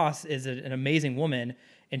boss is an amazing woman,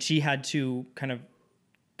 and she had to kind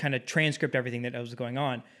of transcript everything that was going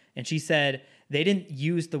on. And she said they didn't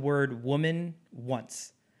use the word woman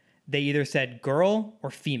once. They either said girl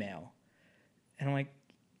or female. And I'm like,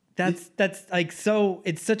 that's like, so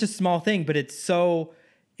it's such a small thing, but it's so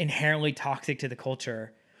inherently toxic to the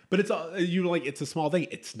culture. But it's it's a small thing.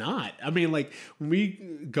 It's not. I mean, like, when we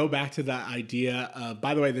go back to that idea,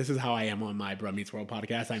 by the way, this is how I am on my Bro Meets World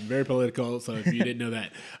podcast. I'm very political. So if you didn't know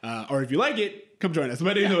that, or if you like it, come join us.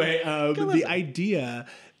 But anyway, the idea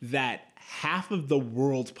that half of the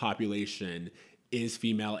world's population is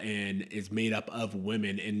female and is made up of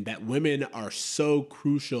women, and that women are so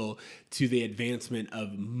crucial to the advancement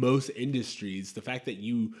of most industries. The fact that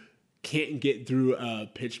you can't get through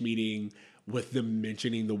a pitch meeting with them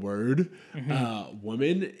mentioning the word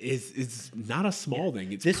woman is not a small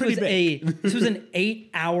thing. It's pretty big. This was an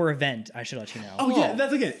 8-hour event, I should let you know. Oh yeah,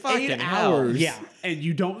 that's again 8 hours. Yeah, and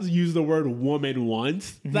you don't use the word woman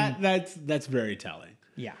once. That's very telling.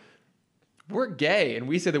 Yeah. We're gay, and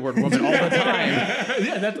we say the word woman all the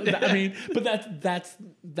time.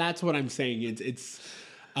 That's what I'm saying. It's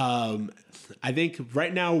I think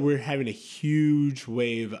right now we're having a huge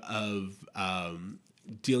wave of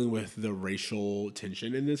dealing with the racial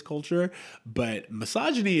tension in this culture, but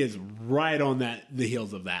misogyny is right on the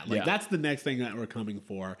heels of that. Like, that's the next thing that we're coming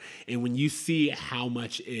for. And when you see how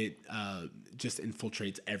much it just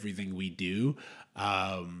infiltrates everything we do,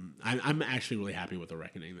 I'm actually really happy with the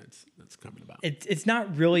reckoning that's coming about. It's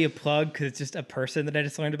not really a plug because it's just a person that I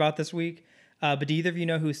just learned about this week. But do either of you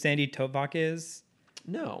know who Sandy Totvak is?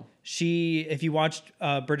 No. She, if you watched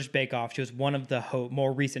British Bake Off, she was one of the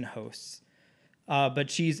more recent hosts.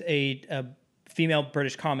 But she's a female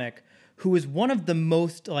British comic who is one of the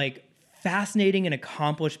most like fascinating and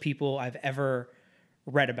accomplished people I've ever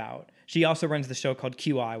read about. She also runs the show called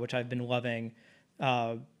QI, which I've been loving.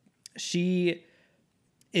 She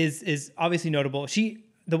is obviously notable.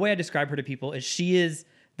 The way I describe her to people is she is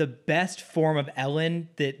the best form of Ellen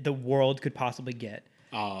that the world could possibly get.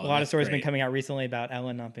 A lot of stories have been coming out recently about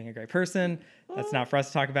Ellen not being a great person. That's not for us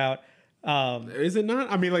to talk about. Is it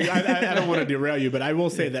not? I mean, like, I don't want to derail you, but I will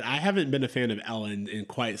say that I haven't been a fan of Ellen in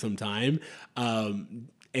quite some time.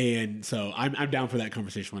 And so I'm down for that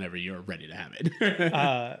conversation whenever you're ready to have it.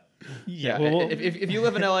 Yeah. If you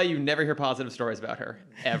live in LA, you never hear positive stories about her,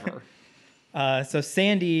 ever. So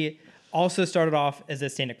Sandy also started off as a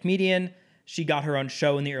stand-up comedian. She got her own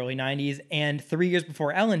show in the early 90s. And 3 years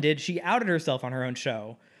before Ellen did, she outed herself on her own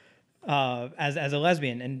show as a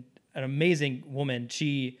lesbian, and an amazing woman.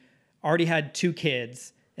 She already had 2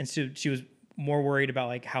 kids, and so she was more worried about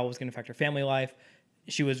like how it was going to affect her family life.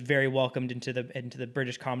 She was very welcomed into the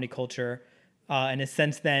British comedy culture, and has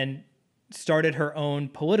since then started her own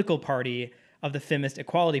political party of the Feminist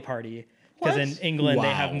Equality Party. Because in England, they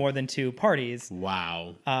have more than 2 parties.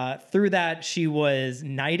 Wow. Through that, she was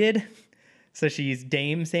knighted. So she's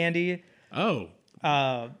Dame Sandy. Oh.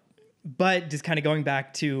 But just kind of going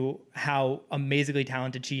back to how amazingly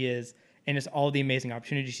talented she is and just all the amazing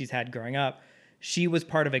opportunities she's had growing up. She was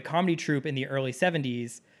part of a comedy troupe in the early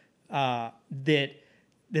 70s that,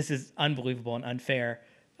 this is unbelievable and unfair.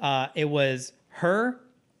 It was her.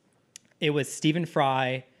 It was Stephen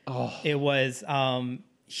Fry. It was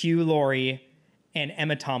Hugh Laurie and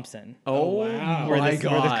Emma Thompson. Oh, wow. Were this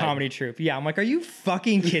comedy troupe. Yeah, I'm like, are you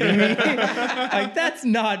fucking kidding me? Like, that's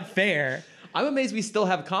not fair. I'm amazed we still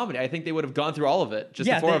have comedy. I think they would have gone through all of it, just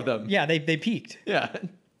the 4 of them. Yeah, they peaked. Yeah.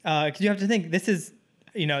 Because you have to think, this is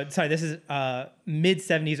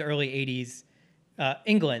mid-70s, early 80s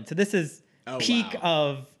England. So this is peak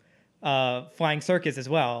of Flying Circus as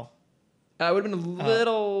well. It would have been a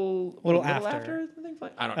little after. I think.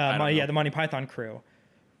 I don't know. Yeah, the Monty Python crew.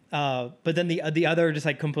 But then the other just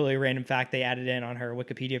like completely random fact they added in on her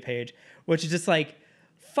Wikipedia page, which is just like,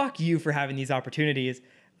 fuck you for having these opportunities.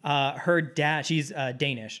 Her dad, she's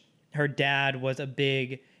Danish. Her dad was a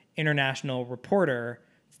big international reporter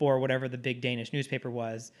for whatever the big Danish newspaper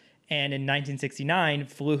was. And in 1969,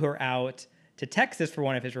 flew her out to Texas for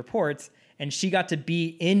one of his reports. And she got to be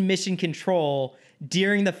in mission control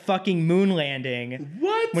during the fucking moon landing.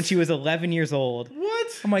 What? When she was 11 years old.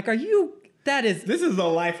 What? I'm like, This is a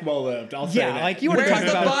life well lived. I'll say that. like you want to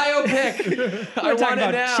Where's talk the about biopic? I talking want it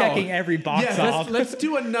about now. checking every box Yes, off. let's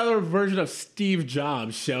do another version of Steve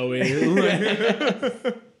Jobs, shall we?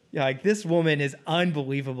 Yeah, like this woman is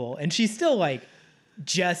unbelievable, and she's still like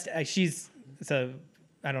so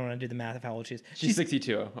I don't want to do the math of how old she is. She's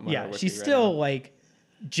 62. I'm on her wiki she's right still now. like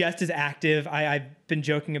just as active. I've been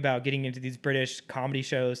joking about getting into these British comedy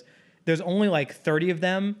shows. There's only like 30 of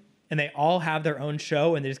them, and they all have their own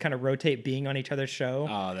show, and they just kind of rotate being on each other's show.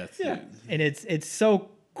 Oh, that's And it's so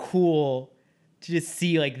cool to just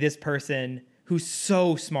see like this person who's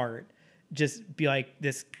so smart just be like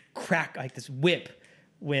this crack, like this whip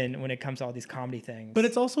when it comes to all these comedy things. But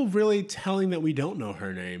it's also really telling that we don't know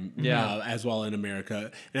her name Yeah. as well in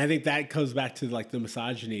America. And I think that goes back to like the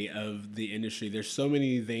misogyny of the industry. There's so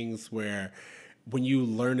many things where when you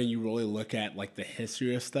learn and you really look at like the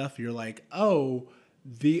history of stuff, you're like, oh,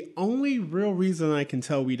 the only real reason I can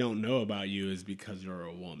tell we don't know about you is because you're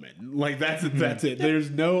a woman. Like that's it.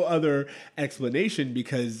 There's no other explanation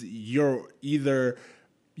because you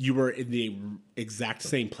were in the exact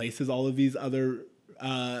same place as all of these other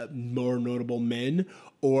more notable men,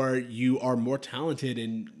 or you are more talented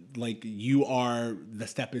and like you are the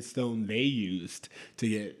stepping stone they used to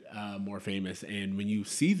get more famous. And when you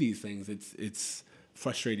see these things, it's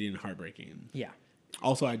frustrating and heartbreaking. yeah.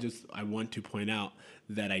 Also, I want to point out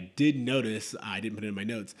that I did notice, I didn't put it in my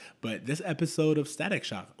notes, but this episode of Static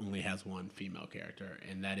Shock only has one female character,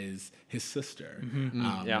 and that is his sister.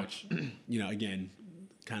 Yeah. Which, again,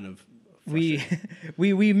 kind of we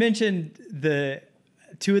mentioned the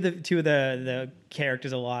two of the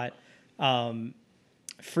characters a lot,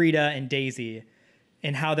 Frida and Daisy,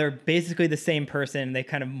 and how they're basically the same person. They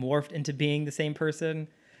kind of morphed into being the same person.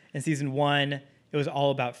 In season 1, it was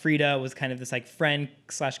all about Frida, was kind of this like friend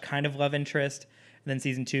 / kind of love interest. And then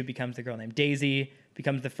season 2 becomes the girl named Daisy,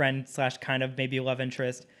 becomes the friend / kind of maybe love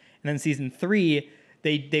interest. And then season 3,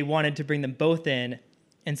 they wanted to bring them both in.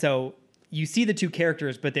 And so you see the two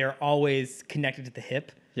characters, but they're always connected at the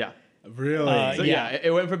hip. Yeah. really. So yeah,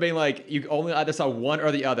 it went from being like you only either saw one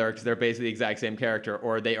or the other because they're basically the exact same character,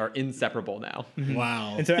 or they are inseparable now.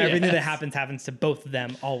 Wow. And so everything that Yes. happens to both of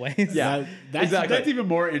them always. Yeah. That's exactly. that's even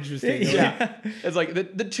more interesting. Yeah, it's like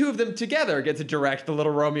the two of them together get to direct the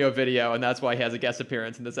Little Romeo video, and that's why he has a guest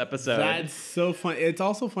appearance in this episode. That's so funny. It's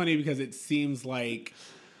also funny because it seems like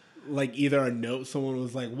either a note someone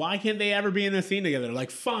was like, why can't they ever be in a scene together?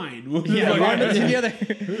 Like, fine. Yeah, Like, bond them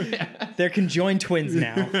together. They're conjoined twins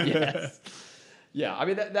now. Yes. Yeah, I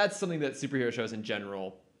mean that's something that superhero shows in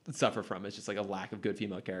general suffer from. It's just like a lack of good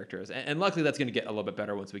female characters, and luckily that's going to get a little bit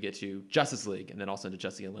better once we get to Justice League and then also into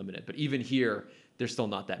Justice League Unlimited. But even here, there's still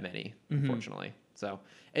not that many, unfortunately. So,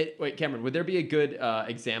 wait, Cameron, would there be a good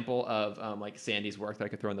example of like Sandy's work that I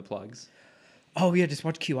could throw in the plugs? Oh yeah, just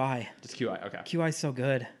watch QI. Just QI, okay. QI's so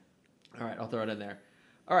good. All right, I'll throw it in there.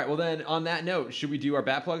 All right, well then, on that note, should we do our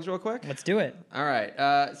bat plugs real quick? Let's do it. All right,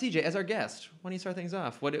 CJ, as our guest, why don't you start things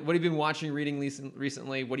off? What have you been watching, reading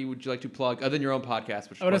recently? Would you like to plug, other than your own podcast?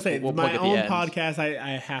 Which I would say we'll my plug at the own end. podcast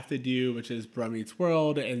I have to do, which is Bruh Meets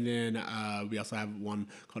World, and then we also have one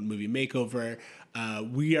called Movie Makeover.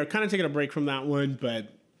 We are kind of taking a break from that one,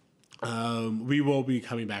 but we will be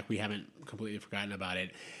coming back. We haven't completely forgotten about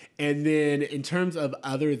it. And then in terms of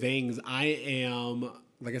other things, I am,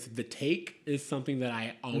 like I said, The Take is something that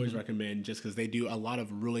I always recommend just because they do a lot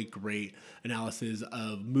of really great analysis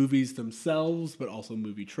of movies themselves, but also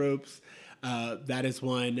movie tropes. That is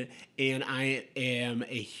one. And I am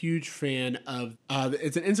a huge fan of,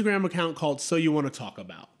 it's an Instagram account called So You Want to Talk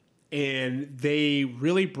About. And they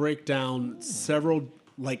really break down several,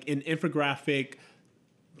 like an infographic,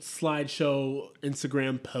 slideshow,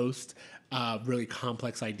 Instagram post, really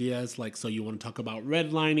complex ideas. Like, so you want to talk about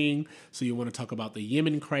redlining, so you want to talk about the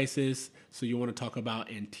Yemen crisis, so you want to talk about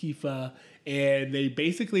Antifa. And they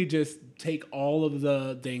basically just take all of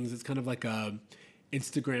the things. It's kind of like a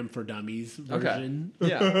Instagram for Dummies version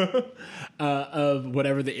Yeah. of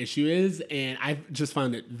whatever the issue is. And I've just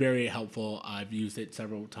found it very helpful. I've used it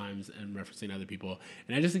several times and referencing other people.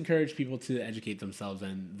 And I just encourage people to educate themselves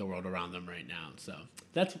and the world around them right now. So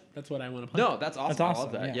that's what I want to play. No, that's awesome. That's I awesome,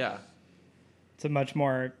 love that. yeah. Yeah. It's a much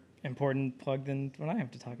more important plug than what I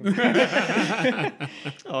have to talk about.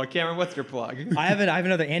 Oh, Cameron, what's your plug? I have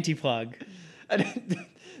another anti-plug.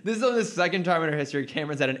 This is only the second time in our history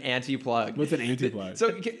Cameron's had an anti-plug. What's an anti-plug?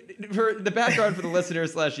 So for the background for the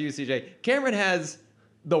listeners / UCJ, Cameron has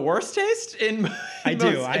the worst taste in. I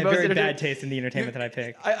do. I have very entertainment. bad taste in the entertainment that I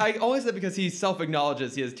pick. I always said because he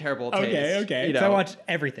self-acknowledges he has terrible taste. Okay. You So know? I watch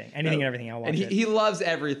everything, anything and everything. I'll watch And it. he loves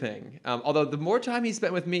everything. Although the more time he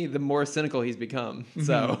spent with me, the more cynical he's become.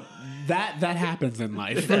 So that happens in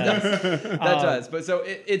life. that does. But so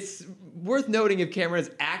it's worth noting if Cameron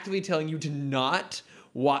is actively telling you to not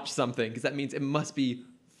watch something, because that means it must be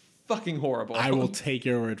fucking horrible. I will take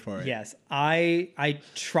your word for it. Yes, I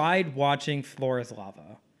tried watching Floor is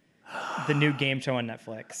Lava, the new game show on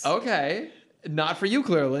Netflix. Okay. Not for you,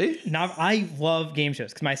 clearly. Now I love game shows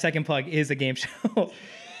because my second plug is a game show.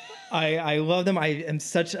 I love them. I am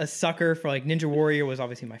such a sucker for like Ninja Warrior was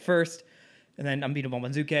obviously my first, and then Unbeatable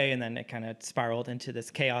Banzuke, and then it kind of spiraled into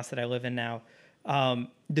this chaos that I live in now.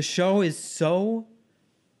 The show is so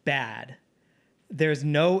bad. There's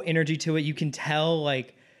no energy to it. You can tell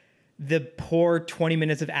like the poor 20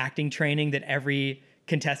 minutes of acting training that every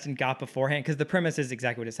contestant got beforehand, because the premise is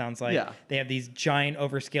exactly what it sounds like. Yeah. They have these giant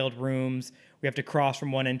overscaled rooms. We have to cross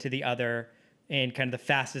from one end to the other in kind of the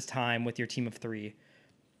fastest time with your team of 3.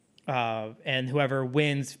 And whoever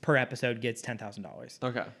wins per episode gets $10,000.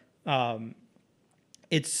 Okay.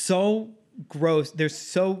 It's so gross. It's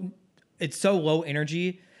so low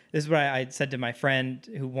energy. This is what I said to my friend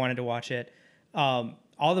who wanted to watch it.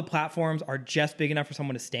 All the platforms are just big enough for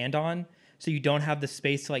someone to stand on, so you don't have the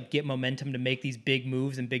space to like get momentum to make these big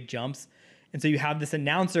moves and big jumps. And so you have this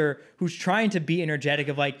announcer who's trying to be energetic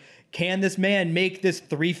of like, can this man make this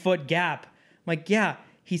 3-foot gap? I'm like, yeah,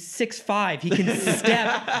 he's 6'5". He can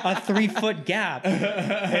step a 3-foot gap.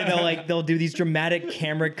 And they'll do these dramatic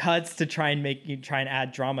camera cuts to try and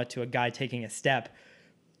add drama to a guy taking a step.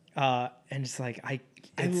 And it's like I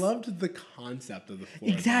loved the concept of the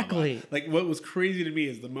floor. Exactly. Lava. Like what was crazy to me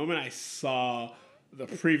is the moment I saw the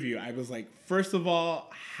preview, I was like, first of all,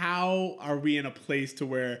 how are we in a place to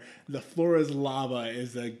where the floor is lava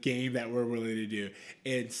is a game that we're willing to do?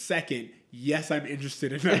 And second, yes, I'm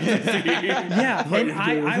interested in that. Yeah, and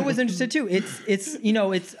I was interested too.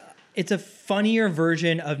 It's a funnier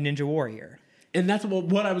version of Ninja Warrior. And that's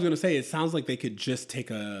what I was going to say. It sounds like they could just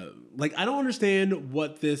take I don't understand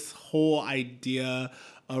what this whole idea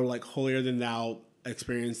or like holier than thou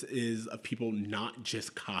experience is of people not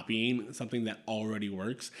just copying something that already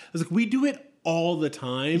works. I was like, we do it all the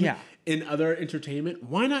time in other entertainment.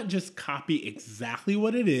 Why not just copy exactly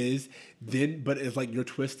what it is? But it's like your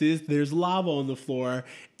twist is there's lava on the floor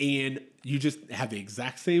and you just have the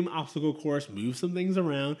exact same obstacle course, move some things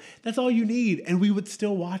around. That's all you need. And we would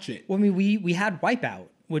still watch it. Well, I mean, we had Wipeout,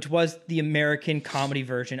 which was the American comedy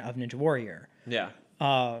version of Ninja Warrior. Yeah.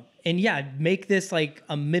 And yeah, make this like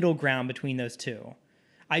a middle ground between those two.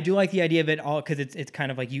 I do like the idea of it all because it's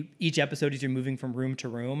kind of like each episode is you're moving from room to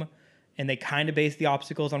room, and they kind of base the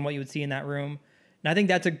obstacles on what you would see in that room. And I think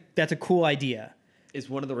that's a cool idea. Is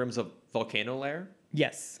one of the rooms a volcano lair?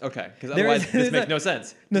 Yes. Okay, because otherwise this makes no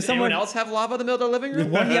sense. Does anyone else have lava in the middle of their living room?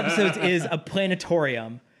 One of the episodes is a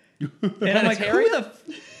planetarium. And I'm like, who the...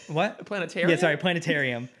 What? A planetarium? Yeah, sorry,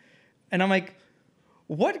 planetarium. And I'm like,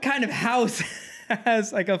 what kind of house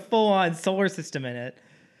has like a full-on solar system in it?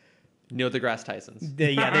 Neil deGrasse Tyson's.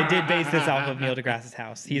 They did base this off of Neil deGrasse's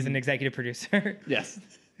house. He's an executive producer. Yes.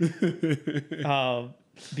 But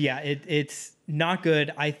yeah, it's not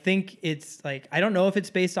good. I think it's like, I don't know if it's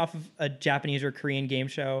based off of a Japanese or Korean game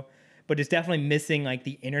show, but it's definitely missing like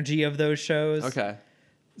the energy of those shows. Okay.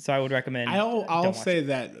 So I would recommend. I'll say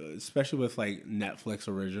that, especially with like Netflix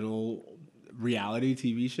original reality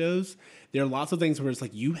TV shows, there are lots of things where it's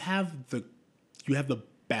like you have the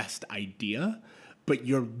best idea, but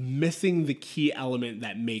you're missing the key element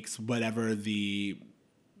that makes whatever the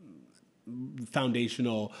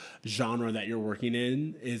foundational genre that you're working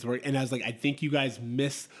in is work. And I was like, I think you guys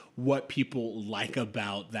miss what people like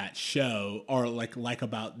about that show or like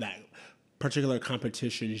about that particular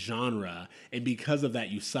competition genre, and because of that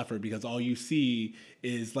you suffer because all you see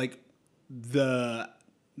is like the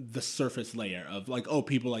surface layer of like, oh,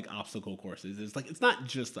 people like obstacle courses. It's like, it's not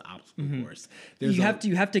just the obstacle course. You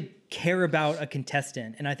have to care about a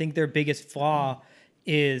contestant, and I think their biggest flaw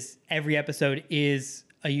is every episode is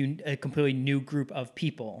a completely new group of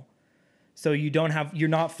people. So you're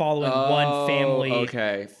not following one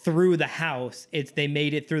family through the house. They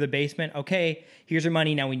made it through the basement. Okay, here's your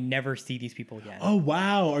money. Now we never see these people again. Oh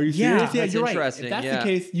wow, are you Yeah, serious? Yeah, that's you're right. interesting. If that's the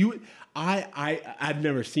case, I've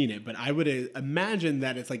never seen it, but I would imagine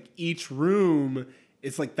that it's like each room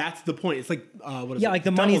it's like that's the point. It's like what is Yeah, it? like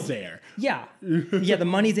the Double money's Dare. Yeah, yeah. The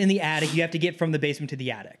money's in the attic. You have to get from the basement to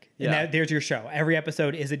the attic, and Yeah. there's your show. Every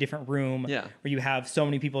episode is a different room. Yeah. Where you have so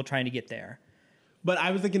many people trying to get there. But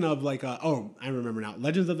I was thinking of like, oh, I remember now,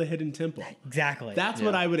 Legends of the Hidden Temple. Exactly. That's Yeah.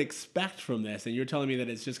 what I would expect from this, and you're telling me that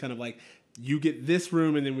it's just kind of like you get this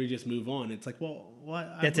room and then we just move on. It's like, well,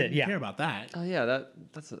 what? That's I it, wouldn't yeah. care about that. Oh yeah,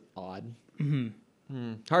 that's odd.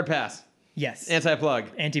 Hard pass. yes. Anti-plug.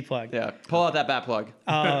 Anti-plug. Yeah, pull out that bat plug.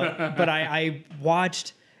 But I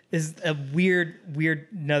watched is a weird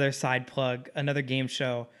another side plug, another game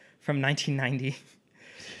show from 1990.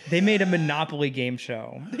 They made a Monopoly game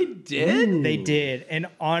show. They did? They did, and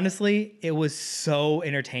honestly, it was so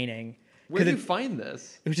entertaining. Where did you it, find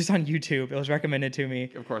this? it was just on YouTube. It was recommended to me.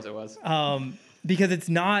 Of course it was. Because it's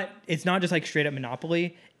not just like straight up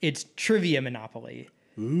Monopoly, it's trivia Monopoly.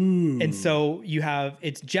 Ooh. And so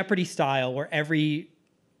it's Jeopardy style where every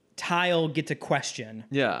tile gets a question.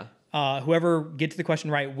 Yeah. Whoever gets the question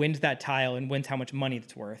right wins that tile and wins how much money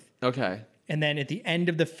it's worth. Okay. And then at the end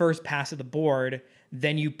of the first pass of the board,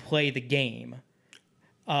 then you play the game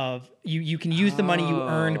of you can use the money you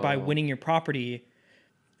earned by winning your property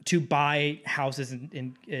to buy houses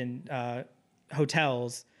and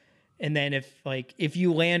hotels. And then if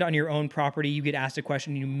you land on your own property, you get asked a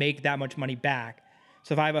question, you make that much money back.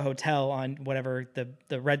 So if I have a hotel on whatever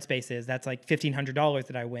the red space is, that's like $1,500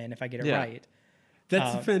 that I win if I get it Yeah. right.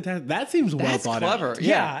 That's fantastic. That seems well That's thought clever. out.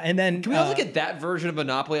 Yeah. And then Can we also get that version of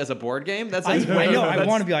Monopoly as a board game? That's I know I that's-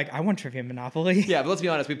 want to be like, I want trivia Monopoly. Yeah, but let's be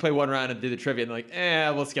honest. We play one round and do the trivia,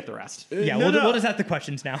 and we'll skip the rest. Yeah, No, we'll no. just have the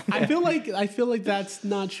questions now. I feel like that's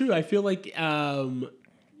not true. I feel like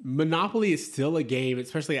Monopoly is still a game,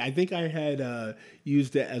 especially I think I had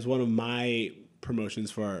used it as one of my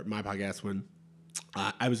promotions for my podcast when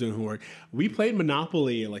I was doing homework. We played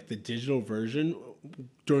Monopoly, like the digital version,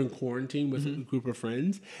 during quarantine with a group of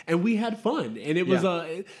friends, and we had fun. And it was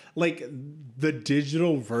like the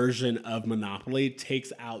digital version of Monopoly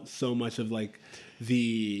takes out so much of like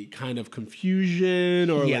the kind of confusion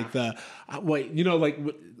or Yeah. like the like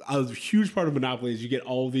a huge part of Monopoly is you get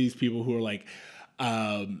all these people who are like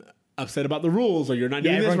upset about the rules or you're not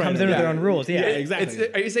doing this everyone right. comes in with their own rules. Yeah.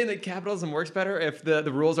 exactly. Are you saying that capitalism works better if the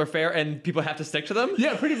rules are fair and people have to stick to them?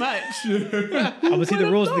 Yeah, pretty much. Obviously, the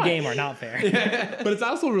rules of the game are not fair. But it's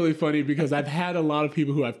also really funny because I've had a lot of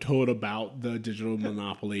people who I've told about the digital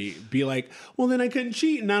Monopoly be like, well, then I couldn't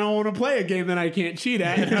cheat and I don't want to play a game that I can't cheat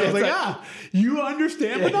at. And I was like, you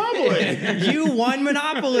understand Monopoly. You won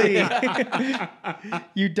Monopoly.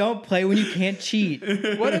 You don't play when you can't cheat.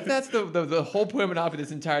 What if that's the whole point of Monopoly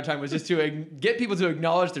this entire time was just to get people to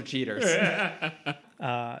acknowledge they're cheaters?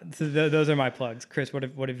 Those are my plugs. Chris,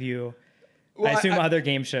 what have you? Well, I assume I- other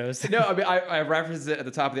game shows. No, I mean I referenced it at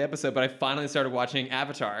the top of the episode, but I finally started watching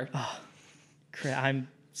Avatar. Chris, I'm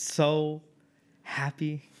so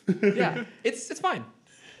happy. Yeah, it's fine.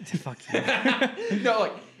 Fuck you. No,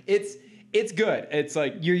 like it's good. It's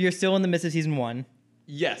like You're still in the midst of season 1.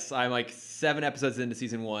 yes, I'm like 7 episodes into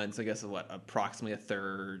season 1, so I guess approximately a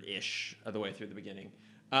third ish of the way through the beginning.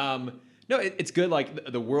 No, it's good. Like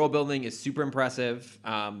the world building is super impressive.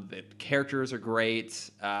 The characters are great.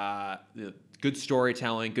 The good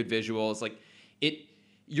storytelling, good visuals. Like it.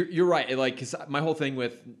 You're right. Because my whole thing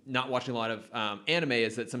with not watching a lot of anime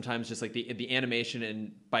is that sometimes just like the animation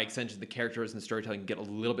and by extension the characters and the storytelling can get a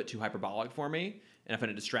little bit too hyperbolic for me, and I find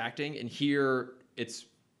it distracting. And here it's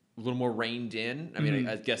a little more reined in. I mean,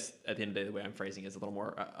 I guess at the end of the day, the way I'm phrasing it is a little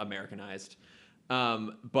more Americanized.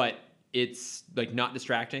 But it's like not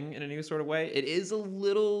distracting in any sort of way. It is a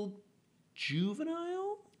little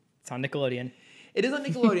juvenile. It's on Nickelodeon. It is on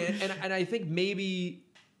Nickelodeon, and I think maybe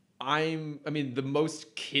the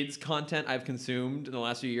most kids content I've consumed in the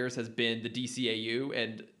last few years has been the DCAU,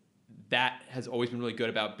 and that has always been really good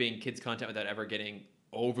about being kids content without ever getting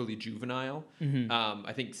overly juvenile.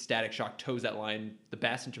 I think Static Shock toes that line the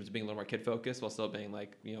best in terms of being a little more kid focused while still being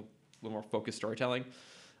like a little more focused storytelling.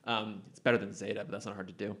 It's better than Zeta, but that's not hard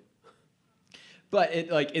to do. But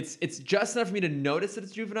it's just enough for me to notice that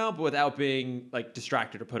it's juvenile, but without being like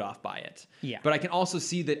distracted or put off by it. Yeah. But I can also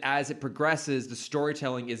see that as it progresses, the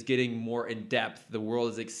storytelling is getting more in depth. The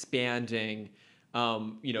world is expanding.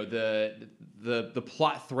 The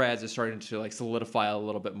plot threads are starting to like solidify a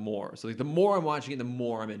little bit more. So like the more I'm watching it, the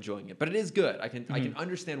more I'm enjoying it. But it is good. I can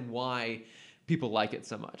understand why people like it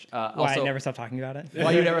so much. Why I never stop talking about it.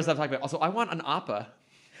 Why you never stop talking about it. Also, I want an Appa.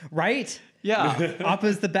 Right? Yeah.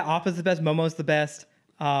 Appa's the best. Momo's the best.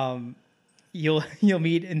 You'll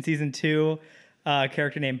meet in season 2 a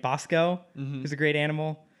character named Bosco, who's a great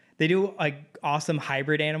animal. They do like awesome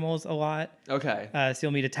hybrid animals a lot. Okay. So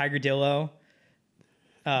you'll meet a tiger dillo.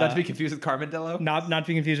 Not to be confused with Carmendillo. Not to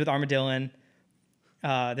be confused with Armadillon.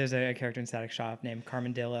 There's a character in Static Shock named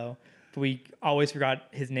Carmendillo, but we always forgot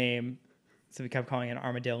his name, so we kept calling it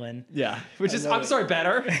Armadillon. Yeah, which is, I'm sorry,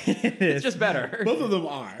 better. It's just better. Both of them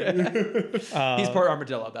are. He's part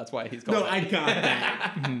armadillo. That's why he's called No, it. I got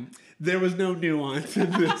that. There was no nuance in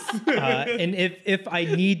this. And if I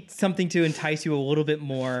need something to entice you a little bit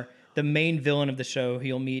more, the main villain of the show who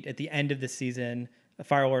you'll meet at the end of the season,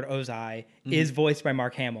 Firelord Ozai, is voiced by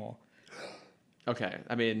Mark Hamill. Okay,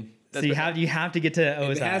 I mean... So you have to get to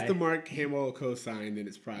Ozai. If it has the Mark Hamill cosign, then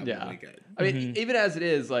it's probably good. I mean, even as it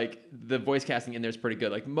is, like, the voice casting in there is pretty good.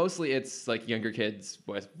 Like, mostly it's, like, younger kids,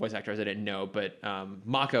 voice actors I didn't know, but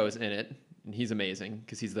Mako's in it, and he's amazing,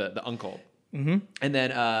 because he's the uncle. Mm-hmm. And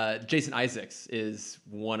then Jason Isaacs is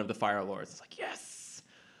one of the Fire Lords. It's like, yes!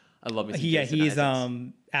 I love me some Jason he's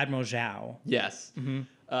Isaacs. Admiral Zhao. Yes.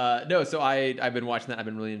 No, so I've been watching that. I've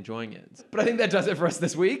been really enjoying it. But I think that does it for us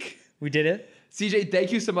this week. We did it. CJ,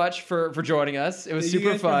 thank you so much for joining us. It was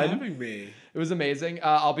super fun. For having me. It was amazing.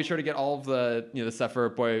 I'll be sure to get all of the the stuff for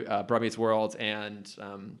Boy Meets World and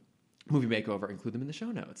Movie Makeover, include them in the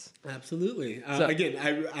show notes. Absolutely. So- Again,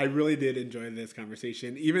 I really did enjoy this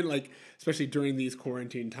conversation. Even especially during these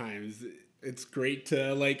quarantine times, it's great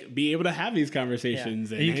to be able to have these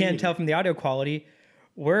conversations. And You can't tell from the audio quality.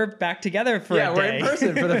 We're back together for a day. We're in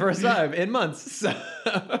person for the first time in months. So.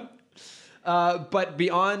 But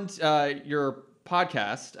beyond your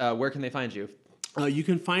podcast, where can they find you? You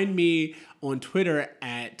can find me on Twitter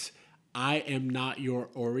at I am not your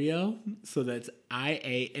Oreo. So that's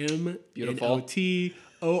IAMNOTOREO.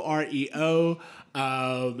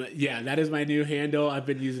 That is my new handle. I've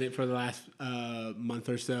been using it for the last month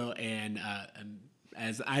or so, and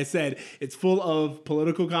as I said, it's full of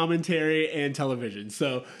political commentary and television.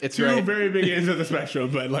 So It's two right. very big ends of the spectrum,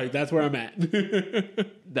 but that's where I'm at.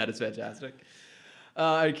 That is fantastic.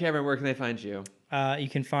 Cameron, where can they find you? You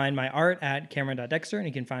can find my art at Cameron.Dexter, and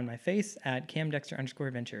you can find my face at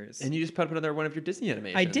CamDexter_Adventures. And you just put up another one of your Disney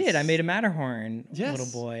animations. I did. I made a Matterhorn Yes.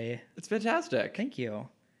 little boy. It's fantastic. Thank you.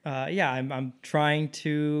 I'm trying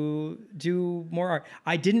to do more art.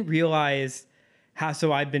 I didn't realize how.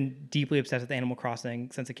 So I've been deeply obsessed with Animal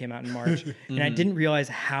Crossing since it came out in March, and I didn't realize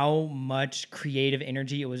how much creative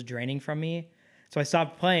energy it was draining from me. So I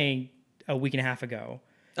stopped playing a week and a half ago.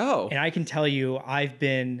 Oh. And I can tell you, I've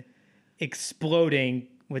been exploding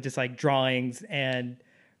with just drawings and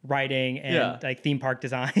writing and theme park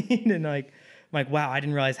design. And I'm like, wow, I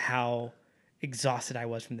didn't realize how exhausted I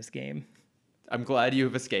was from this game. I'm glad you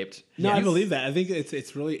have escaped. No, I Yes. believe that. I think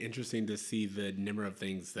it's really interesting to see the number of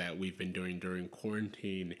things that we've been doing during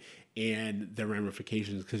quarantine and the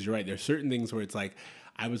ramifications. Because you're right, there's certain things where it's like,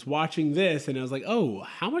 I was watching this and I was like, oh,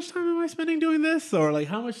 how much time am I spending doing this? Or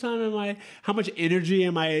how much energy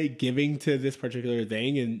am I giving to this particular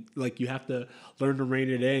thing? And you have to learn to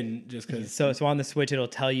rein it in just because. So on the Switch, it'll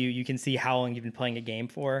tell you can see how long you've been playing a game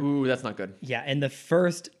for. Ooh, that's not good. Yeah, in the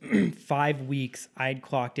first 5 weeks, I'd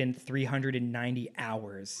clocked in 390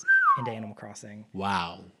 hours into Animal Crossing.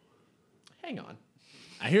 Wow. Hang on.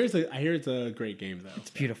 I hear it's a great game though.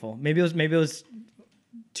 It's beautiful. Maybe it was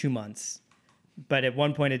 2 months. But at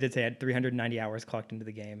one point, it did say I had 390 hours clocked into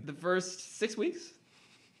the game. The first 6 weeks?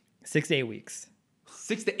 6 to 8 weeks.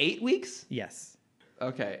 6 to 8 weeks? Yes.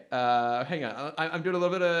 Okay. Hang on. I'm doing a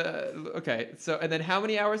little bit of... Okay. So, and then how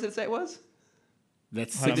many hours did it say it was?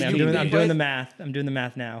 That's Hold on, 16 I'm days. doing the math. I'm doing the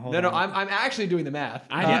math now. Hold on. I'm actually doing the math.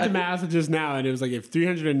 I did the math just now, and it was if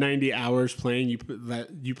 390 hours playing,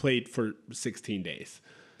 you played for 16 days.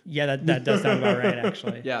 Yeah, that does sound about right,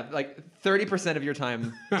 actually. Yeah, 30% of your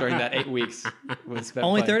time during that 8 weeks was spent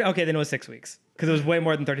Only playing. 30? Okay, then it was 6 weeks. Because it was way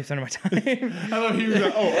more than 30% of my time. I love he was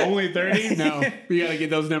like, oh, only 30? No, we got to get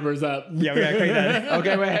those numbers up. Yeah, we got to crank that.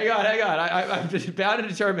 Okay, wait, hang on. I'm just bound and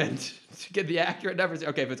determined to get the accurate numbers.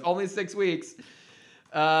 Okay, if it's only 6 weeks,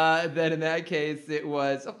 then in that case, it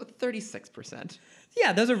was 36%.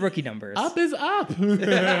 Yeah, those are rookie numbers. Up is up.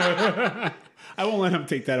 I won't let him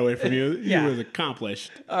take that away from you. Yeah. You was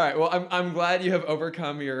accomplished. All right, well, I'm glad you have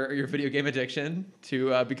overcome your video game addiction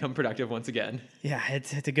to become productive once again. Yeah,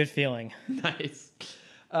 it's a good feeling. Nice.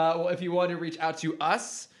 Well, if you want to reach out to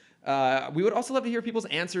us, we would also love to hear people's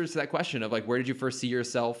answers to that question of where did you first see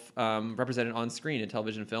yourself represented on screen in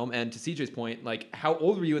television film? And to CJ's point, how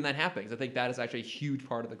old were you when that happened? 'Cause I think that is actually a huge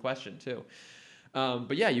part of the question too.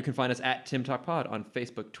 But yeah, you can find us at Tim Talk Pod on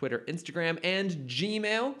Facebook, Twitter, Instagram, and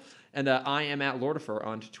Gmail. And I am at Lordifer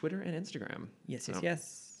on Twitter and Instagram. Yes.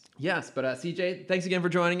 Yes, but CJ, thanks again for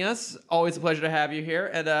joining us. Always a pleasure to have you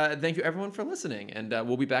here. And thank you, everyone, for listening. And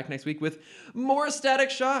we'll be back next week with more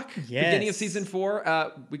Static Shock. Yes. Beginning of season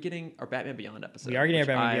 4. We're getting our Batman Beyond episode. We are getting our which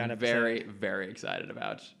Batman I'm Beyond episode. very, very excited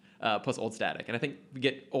about. Plus Old Static. And I think we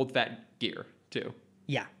get Old Fat Gear, too.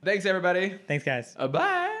 Yeah. Thanks, everybody. Thanks, guys.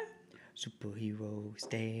 Bye. Superhero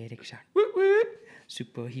Static Shock. Woot woot.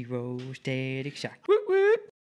 Superhero Static Shock. Woot woot.